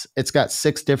six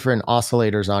different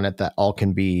oscillators on it that all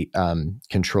can be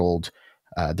controlled.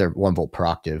 They're 1 volt per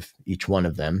octave, each one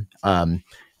of them. And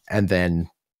then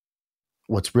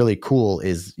what's really cool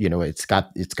is it's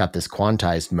got this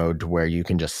quantized mode to where you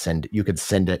could send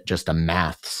it just a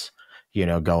maths,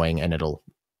 going, and it'll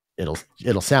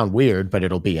sound weird, but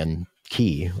it'll be in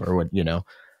key or what.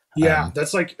 yeah, Um,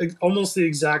 that's like almost the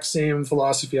exact same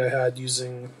philosophy I had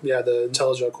using the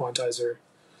IntelliGel quantizer.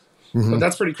 But mhm.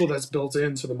 that's pretty cool. That's built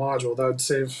into the module. That would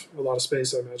save a lot of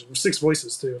space, I imagine. 6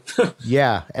 voices too.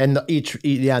 Yeah, and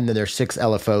and then there's 6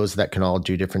 LFOs that can all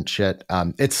do different shit.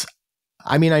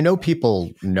 I mean, I know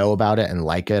people know about it and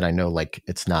like it. I know like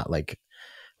it's not like,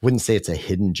 wouldn't say it's a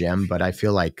hidden gem, but I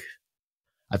feel like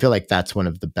that's one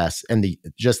of the best, and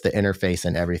just the interface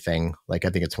and everything. Like I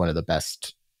think it's one of the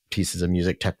best pieces of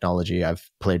music technology I've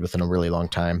played with in a really long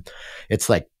time. It's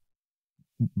like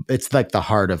the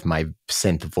heart of my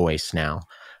synth voice now.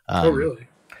 Oh, Um, really?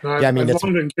 No, yeah, I I've mean it's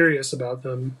long been curious about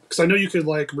them because I know you could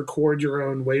like record your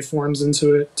own waveforms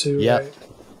into it too, yeah, right?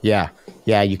 yeah,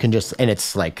 yeah. You can just, and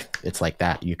it's like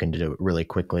that. You can do it really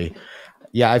quickly.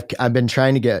 Yeah, I've been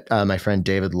trying to get my friend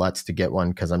David Lutz to get one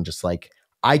because I'm just like,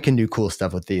 I can do cool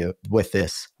stuff with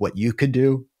this. What you could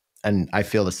do, and I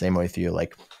feel the same way with you.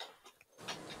 Like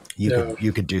Yeah.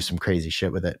 you could do some crazy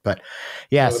shit with it. But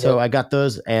yeah, No, so I got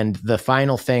those, and the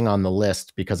final thing on the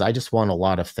list, because I just want a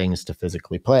lot of things to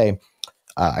physically play.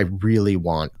 I really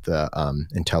want the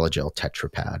IntelliGel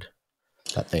TetraPad.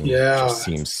 That thing yeah, just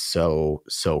seems so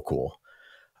cool.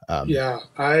 Um, yeah.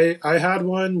 I had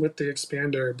one with the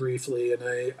expander briefly, and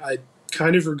I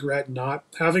kind of regret not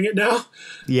having it now. I was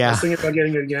yeah. thinking about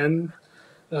getting it again,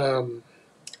 um,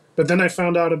 but then I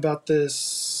found out about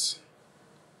this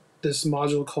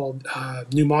module called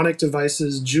Mnemonic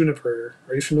Devices Juniper.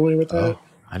 Are you familiar with that? Oh,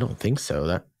 I don't think so.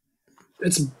 That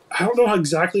It's I don't know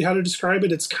exactly how to describe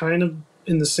it. It's kind of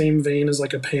in the same vein as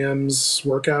like a PAM's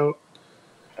workout,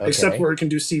 except okay. where it can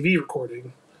do CV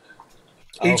recording,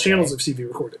 8 channels Okay. of CV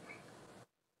recording.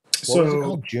 What was it So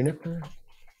called? Juniper?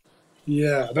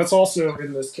 yeah, that's also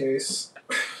in this case.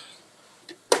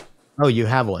 Oh, you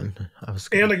have one. I was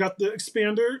And I got the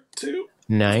expander too,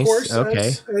 of nice. course,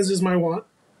 Okay. as is my want.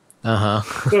 Uh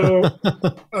So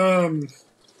huh. um,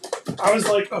 I was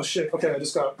like, oh shit, okay, I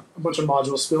just got a bunch of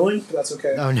modules spilling, but that's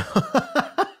okay. Oh no.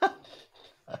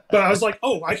 But I was like,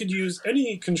 oh, I could use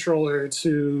any controller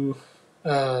to,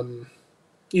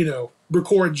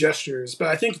 record gestures. But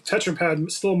I think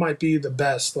TetraPad still might be the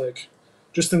best, like,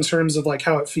 just in terms of like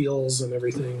how it feels and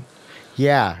everything.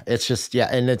 Yeah, it's just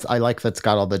and I like that's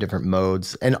got all the different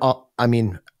modes, and I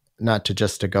mean, not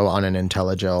to go on an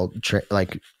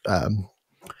IntelliGel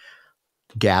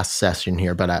gas session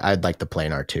here, but I'd like the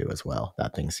planar 2 as well.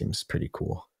 That thing seems pretty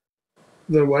cool.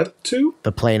 The what 2?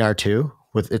 The planar 2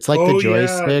 with it's like the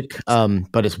joystick,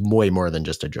 but it's way more than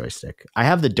just a joystick. I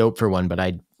have the dope for one, but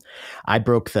I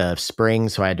broke the spring,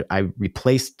 so I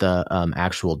replaced the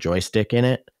actual joystick in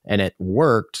it, and it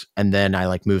worked. And then I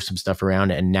like moved some stuff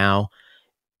around, and now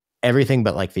everything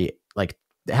but like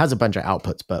it has a bunch of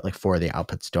outputs, but like 4 of the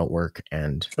outputs don't work.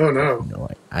 And oh no,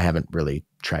 I haven't really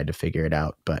tried to figure it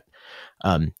out, but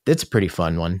it's a pretty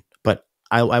fun one. But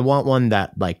I want one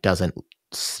that like doesn't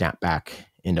snap back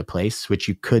into place, which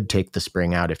you could take the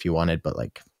spring out if you wanted, but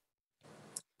like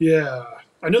yeah,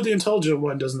 I know the IntelliGent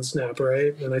one doesn't snap,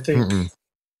 right? And I think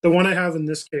the one I have in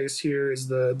this case here is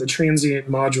the transient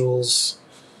modules.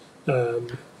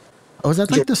 Is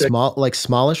that like the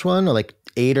smallish one, or like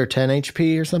 8 or 10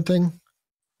 HP or something?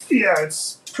 Yeah,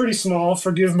 it's pretty small.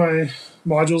 Forgive my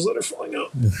modules that are falling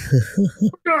out. Oh,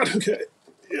 God, okay.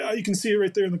 Yeah, you can see it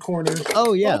right there in the corner.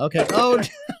 Oh, yeah, okay. Oh,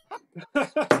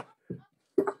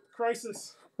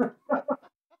 crisis. Okay,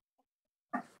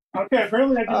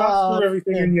 apparently I did not screw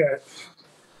everything in yet.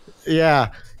 Yeah.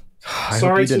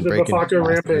 Sorry to the Bafako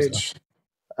Rampage.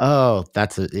 Oh,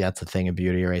 that's a thing of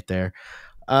beauty right there.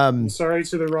 Sorry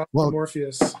to the Rock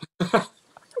Morpheus.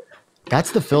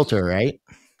 That's the filter, right?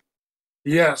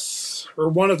 Yes, or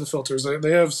one of the filters.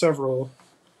 They have several.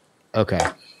 Okay.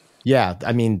 Yeah,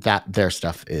 I mean their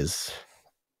stuff is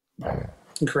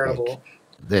incredible.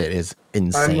 It is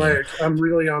insane. I'm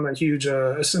really on a huge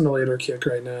assimilator kick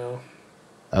right now.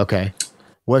 Okay.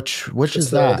 Which is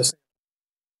that?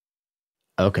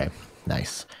 Okay,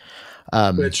 nice.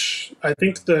 Which I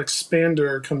think the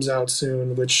expander comes out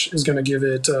soon, which is going to give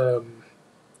it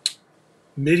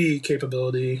MIDI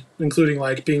capability, including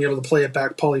like being able to play it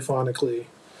back polyphonically,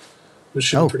 which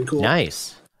should be pretty cool.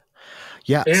 Nice.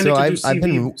 Yeah, and so I've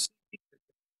been.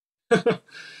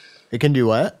 It can do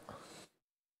what?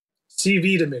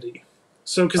 CV to MIDI.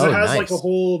 So because it has like a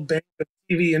whole bank of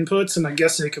CV inputs, and I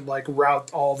guess it could like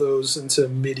route all those into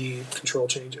MIDI control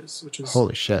changes, which is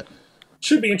holy shit.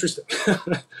 Should be interesting.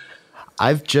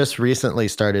 I've just recently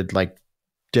started like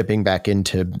dipping back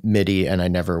into MIDI, and I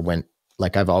never went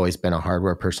like I've always been a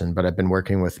hardware person, but I've been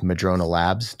working with Madrona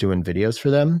Labs doing videos for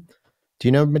them. Do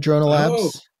you know Madrona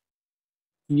Labs?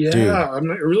 Yeah, dude. I'm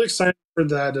really excited for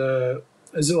that.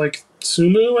 Is it like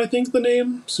Sumu? I think the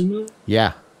name Sumu.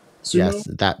 Yeah. Sumo? Yes,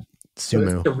 that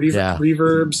Sumu.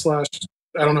 Reverb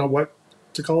 / I don't know what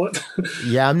to call it.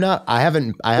 Yeah, I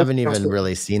haven't even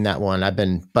really seen that one. I've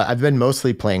been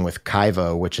mostly playing with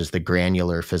Kaivo, which is the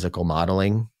granular physical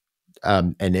modeling.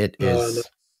 And it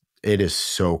is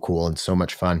so cool and so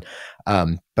much fun.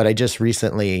 But I just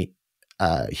recently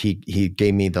he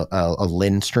gave me a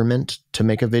Lin instrument to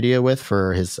make a video with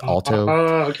for his alto.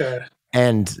 Oh, okay.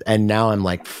 And now I'm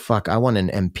like, fuck, I want an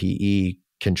MPE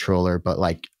controller, but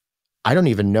like I don't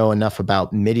even know enough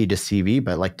about MIDI to CV,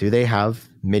 but like, do they have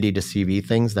MIDI to CV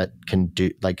things that can do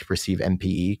like receive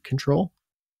MPE control?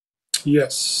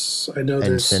 Yes, I know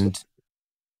there's.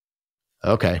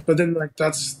 Okay. But then like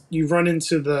you run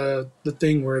into the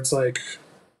thing where it's like,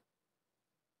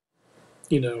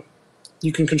 you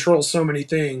can control so many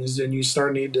things, and you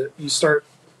start needing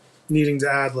to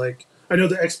add like, I know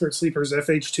the Expert Sleepers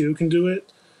FH2 can do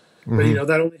it. But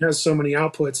that only has so many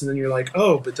outputs, and then you're like,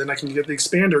 oh, but then I can get the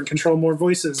expander and control more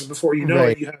voices, and before you know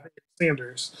it, you have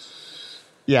expanders.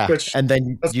 Yeah, and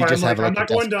then you just have I'm not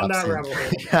going down that rabbit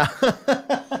hole. Yeah.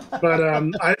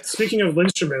 But speaking of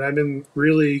Linstrument, I've been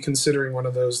really considering one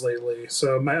of those lately,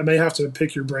 so I may have to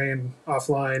pick your brain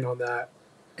offline on that.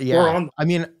 Yeah, I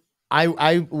mean,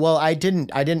 I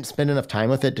didn't spend enough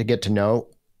time with it to get to know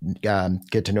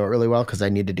it really well, because I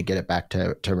needed to get it back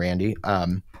to Randy.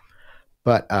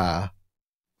 But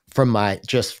from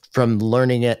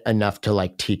learning it enough to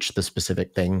like teach the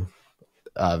specific thing,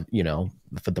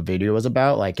 that the video was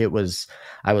about, like I was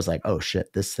like, oh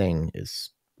shit, this thing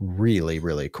is really,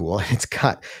 really cool. It's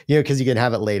got, because you can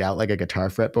have it laid out like a guitar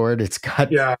fretboard. It's got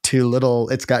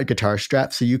it's got guitar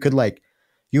straps. So you could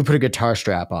you put a guitar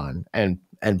strap on and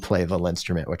play the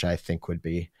instrument, which I think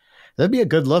that'd be a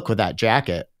good look with that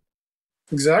jacket.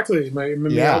 Exactly. My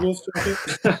Meow Wolf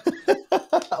jacket.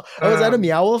 Oh, is that a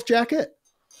Meow Wolf jacket?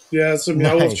 Yeah, it's a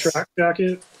Meow Wolf track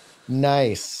jacket.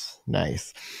 Nice.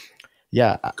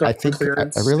 Yeah, I got on think I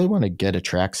clearance. really want to get a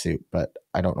tracksuit, but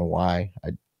I don't know why.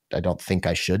 I don't think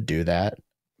I should do that.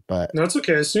 But No, it's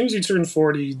okay. As soon as you turn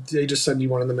 40, they just send you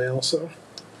one in the mail. So,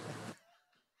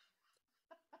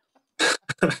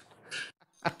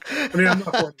 I mean, I'm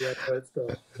not 40 yet, but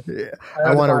still, yeah, I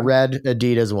I had to want a buy one. red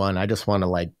Adidas one. I just want to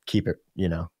like keep it,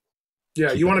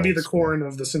 Yeah, keep you it want to be old the school. corn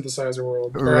of the synthesizer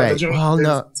world, or the Right. Jonathan Well,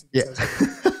 Davis no. of the Yeah. synthesizer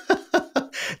world.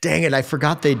 Dang it, I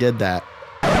forgot they did that.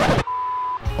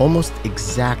 Almost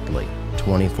exactly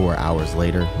 24 hours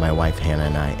later, my wife Hannah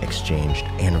and I exchanged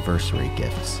anniversary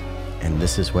gifts. And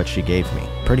this is what she gave me.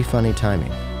 Pretty funny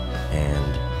timing.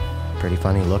 And pretty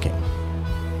funny looking.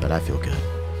 But I feel good.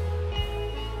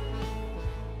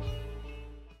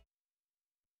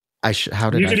 How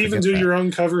did You I could even forget do that? your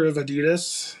own cover of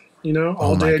Adidas. Oh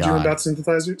All my day I dream God. about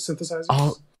synthesizers.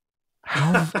 Oh,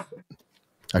 how?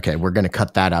 Okay, we're going to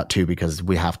cut that out too because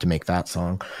we have to make that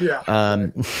song. Yeah.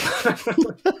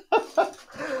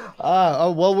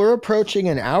 Well, we're approaching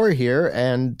an hour here,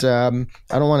 and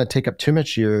I don't want to take up too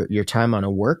much of your time on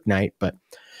a work night, but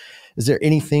is there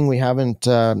anything we haven't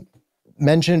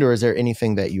mentioned, or is there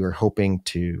anything that you were hoping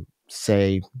to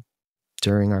say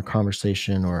during our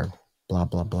conversation, or blah,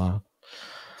 blah, blah?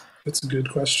 That's a good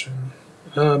question.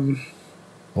 Um,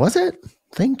 Was it?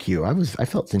 Thank you. I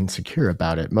felt insecure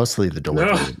about it, mostly the no,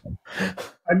 delivery.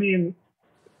 I mean,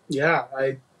 yeah,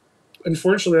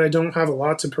 unfortunately I don't have a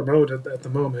lot to promote at the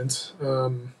moment.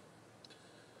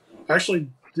 I actually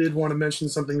did want to mention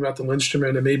something about the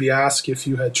instrument and maybe ask if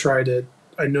you had tried it.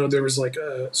 I know there was like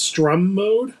a strum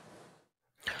mode.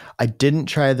 I didn't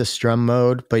try the strum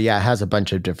mode, but yeah, it has a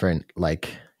bunch of different,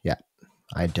 yeah,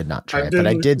 I did not try I've it, but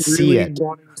I been did see really it.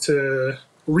 wanting to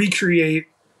recreate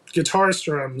guitar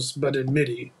strums, but in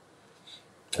MIDI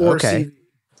or Okay. CV.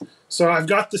 So I've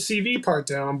got the CV part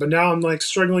down, but now I'm like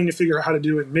struggling to figure out how to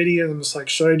do it in MIDI, and I'm just like,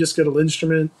 should I just get an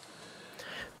instrument?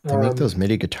 They make those Um,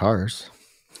 MIDI guitars.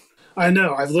 I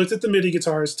know I've looked at the MIDI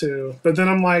guitars too, but then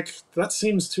I'm like, that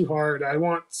seems too hard. I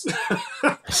want,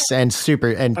 And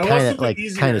super and I want kind of something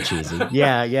kind easier. of cheesy.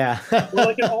 Yeah, yeah. Or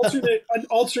like an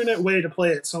alternate way to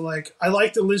play it. So like I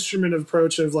like the instrument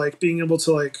approach of like being able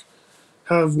to like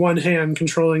have one hand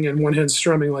controlling and one hand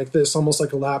strumming like this, almost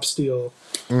like a lap steel.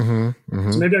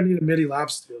 So maybe I need a MIDI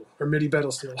lap steel or MIDI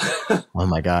pedal steel. Oh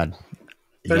my God.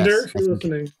 Fender, Yes, if I you're think.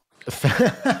 listening.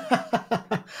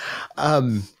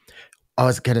 um, I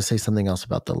was gonna say something else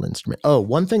about the instrument. Oh,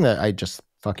 one thing that I just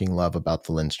fucking love about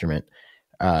the instrument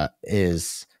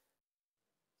is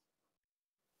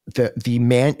the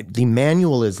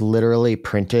manual is literally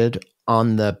printed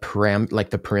on the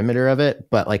the perimeter of it,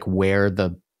 but where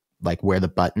the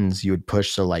buttons you would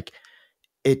push. So like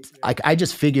it's like I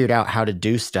just figured out how to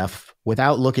do stuff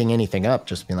without looking anything up,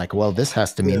 just being like, well, this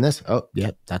has to mean Yeah. this. Oh,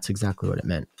 yeah, that's exactly what it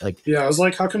meant. Like, Yeah, I was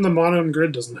like, how come the mono and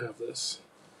grid doesn't have this?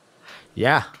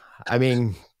 yeah, I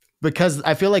mean, because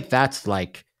I feel like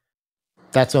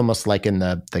that's almost like in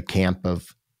the camp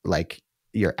of like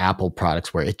your Apple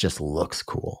products where it just looks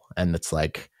cool. And it's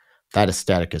like that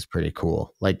aesthetic is pretty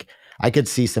cool. Like I could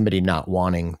see somebody not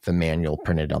wanting the manual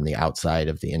printed on the outside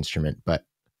of the instrument, but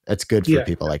it's good for Yeah.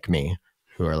 people like me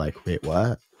who are like, wait,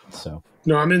 what? So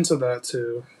No, I'm into that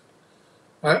too.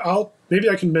 I'll maybe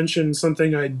I can mention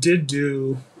something I did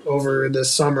do over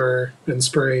this summer and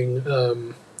spring.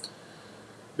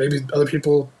 Maybe other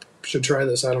people should try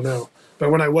this. I don't know.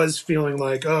 But when I was feeling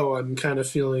like, oh, I'm kind of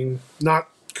feeling not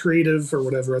creative or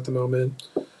whatever at the moment,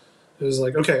 it was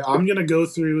like, okay, I'm gonna go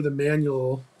through the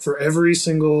manual for every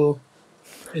single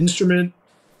instrument,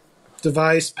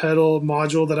 device, pedal,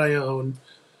 module that I own,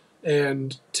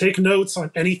 and take notes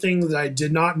on anything that I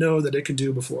did not know that it could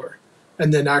do before,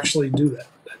 and then actually do that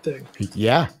thing.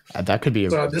 yeah, that could be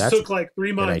So this that's a took like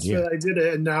three good months idea. that I did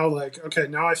it, and now like okay,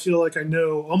 now I feel like I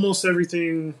know almost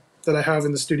everything that I have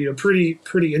in the studio pretty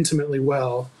intimately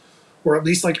well, or at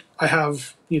least like I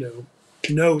have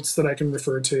notes that I can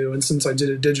refer to, and since I did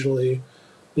it digitally,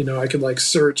 I could like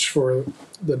search for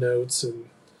the notes and.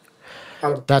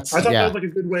 I That's thought that was yeah. like a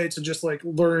good way to just like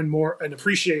learn more and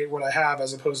appreciate what I have,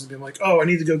 as opposed to being like, oh, I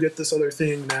need to go get this other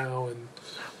thing now. And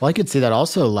Well, I could see that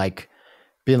also like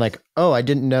being like, oh, I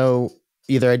didn't know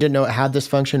either I didn't know it had this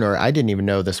function or I didn't even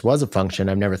know this was a function.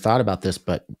 I've never thought about this,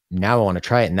 but now I want to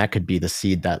try it. And that could be the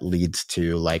seed that leads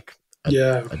to like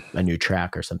yeah, a new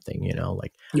track or something,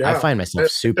 like I yeah, find I myself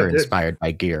think I super did. inspired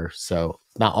by gear. So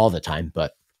not all the time,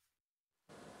 but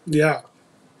Yeah,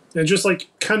 and just like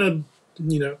kind of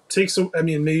takes. I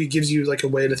mean, maybe gives you like a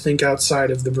way to think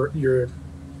outside of the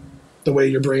way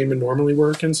your brain would normally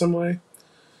work in some way.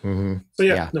 So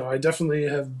yeah, yeah. no, I definitely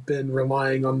have been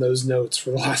relying on those notes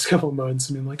for the last couple of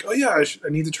months. I mean, like, oh yeah, I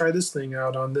need to try this thing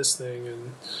out on this thing,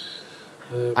 and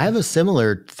I have a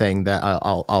similar thing that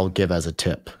I'll give as a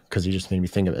tip, because you just made me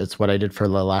think of it. It's what I did for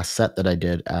the last set that I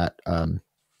did at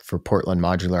for Portland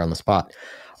Modular on the Spot.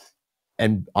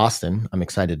 And Austin, I'm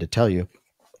excited to tell you,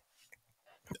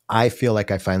 I feel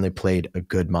like I finally played a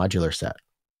good modular set.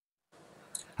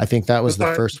 I think that was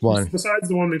the first one. Besides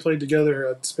the one we played together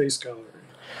at Space Gallery.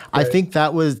 Right? I think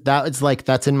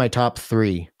that's in my top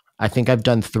 3. I think I've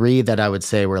done 3 that I would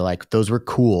say were like, those were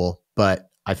cool, but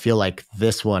I feel like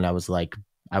this one, I was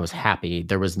happy.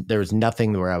 There was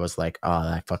nothing where I was like, oh,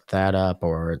 I fucked that up,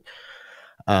 or.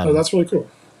 Oh, that's really cool.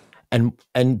 And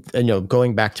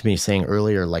going back to me saying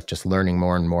earlier, like just learning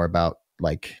more and more about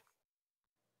like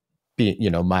being,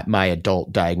 my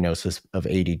adult diagnosis of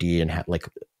ADD and like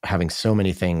having so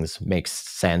many things makes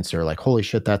sense, or like, holy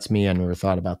shit, that's me. I never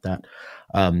thought about that.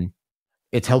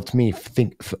 It's helped me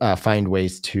find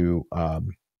ways to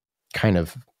kind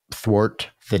of thwart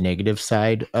the negative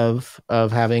side of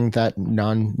having that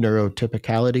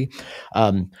non-neurotypicality.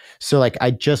 So like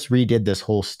I just redid this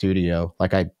whole studio.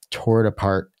 Like I tore it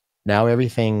apart. Now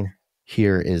everything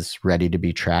here is ready to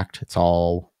be tracked. It's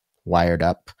all wired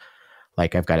up.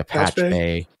 Like I've got a patch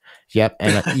bay. Yep.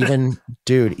 And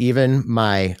even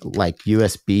my like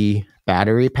USB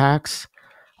battery packs,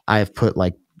 I've put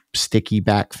like sticky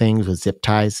back things with zip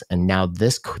ties. And now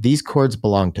these cords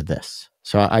belong to this.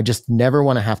 So I just never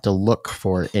want to have to look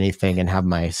for anything and have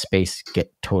my space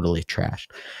get totally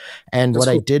trashed. And That's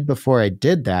what cool. I did before I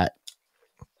did that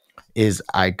is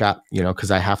I got, because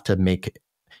I have to make,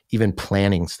 even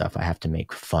planning stuff, I have to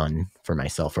make fun for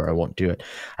myself or I won't do it.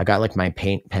 I got like my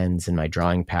paint pens and my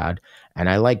drawing pad, and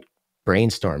I like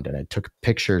brainstormed, and I took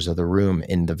pictures of the room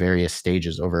in the various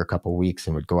stages over a couple of weeks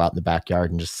and would go out in the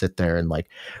backyard and just sit there and like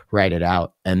write it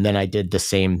out. And then I did the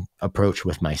same approach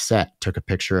with my set, took a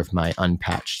picture of my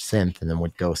unpatched synth, and then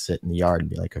would go sit in the yard and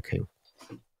be like, okay,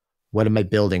 what am I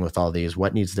building with all these?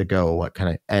 What needs to go? What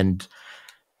kind of, and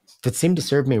that seemed to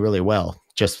serve me really well.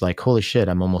 Just like, holy shit,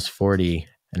 I'm almost 40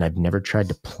 and I've never tried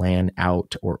to plan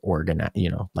out or organize,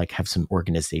 like have some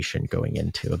organization going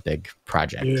into a big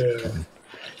project. Yeah. And,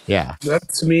 yeah. That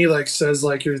to me like says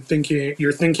like you're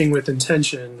thinking with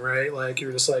intention, right? Like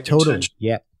you're just like totally.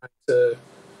 Yeah.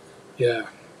 Yeah.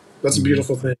 That's a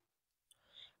beautiful thing.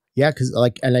 Yeah, because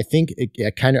like, and I think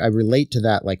I relate to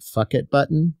that like fuck it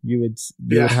button you would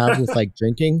have with like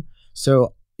drinking.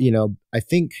 So I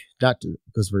think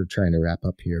because we're trying to wrap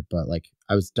up here, but like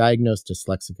I was diagnosed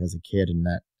dyslexic as a kid, and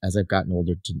that as I've gotten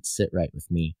older didn't sit right with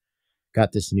me.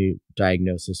 Got this new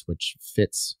diagnosis, which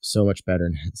fits so much better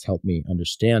and has helped me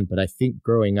understand. But I think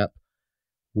growing up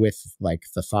with like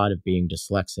the thought of being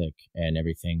dyslexic and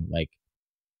everything, like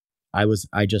I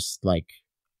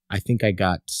think I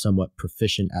got somewhat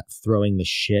proficient at throwing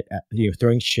shit at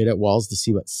walls to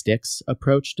see what sticks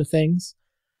approach to things.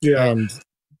 Yeah. And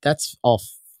that's all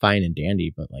fine and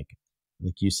dandy, but like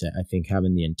you said, I think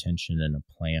having the intention and a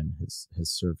plan has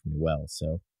served me well.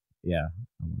 So yeah,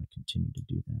 I want to continue to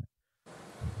do that.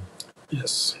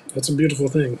 Yes, that's a beautiful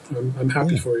thing. I'm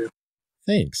happy for you.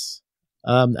 Thanks.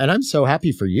 And I'm so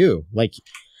happy for you. Like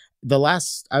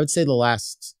I would say the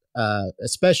last,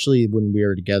 especially when we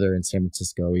were together in San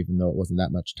Francisco, even though it wasn't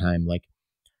that much time, like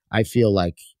I feel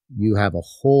like you have a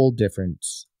whole different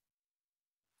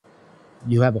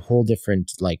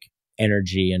like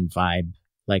energy and vibe.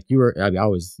 Like I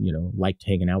always, liked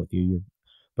hanging out with you,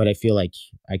 but I feel like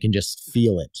I can just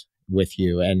feel it with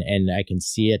you, and I can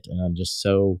see it, and I'm just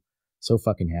so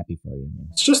fucking happy for you, man.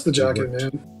 It's just the jacket,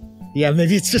 man. Yeah,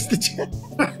 maybe it's just the jacket.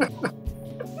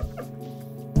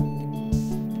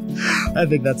 I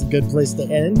think that's a good place to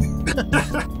end.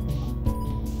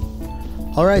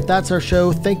 All right, that's our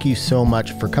show. Thank you so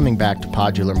much for coming back to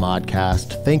Podular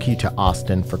Modcast. Thank you to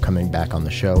Austin for coming back on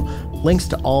the show. Links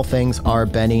to all things are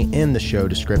Beny in the show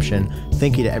description.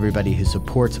 Thank you to everybody who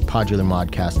supports Podular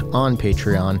Modcast on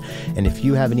Patreon. And if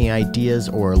you have any ideas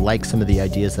or like some of the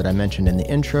ideas that I mentioned in the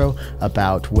intro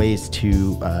about ways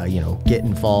to, get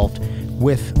involved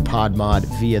with PodMod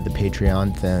via the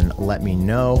Patreon, then let me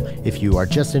know. If you are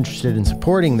just interested in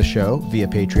supporting the show via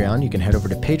Patreon, you can head over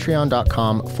to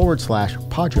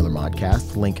patreon.com/Podular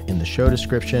Modcast, link in the show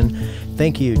description.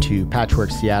 Thank you to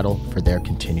Patchwork Seattle for their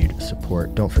continued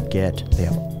support. Don't forget, they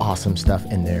have awesome stuff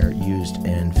in their used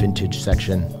and vintage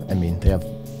section. I mean, they have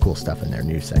cool stuff in their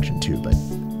new section too, but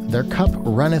their cup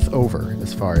runneth over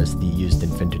as far as the used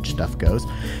and vintage stuff goes.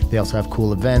 They also have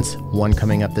cool events, one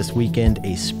coming up this weekend,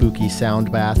 a spooky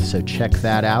sound bath, so check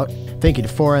that out. Thank you to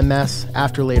 4MS,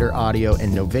 After Later Audio,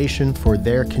 and Novation for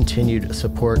their continued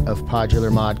support of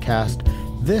Podular Modcast.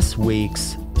 This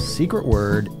week's secret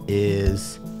word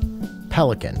is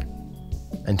pelican.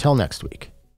 Until next week.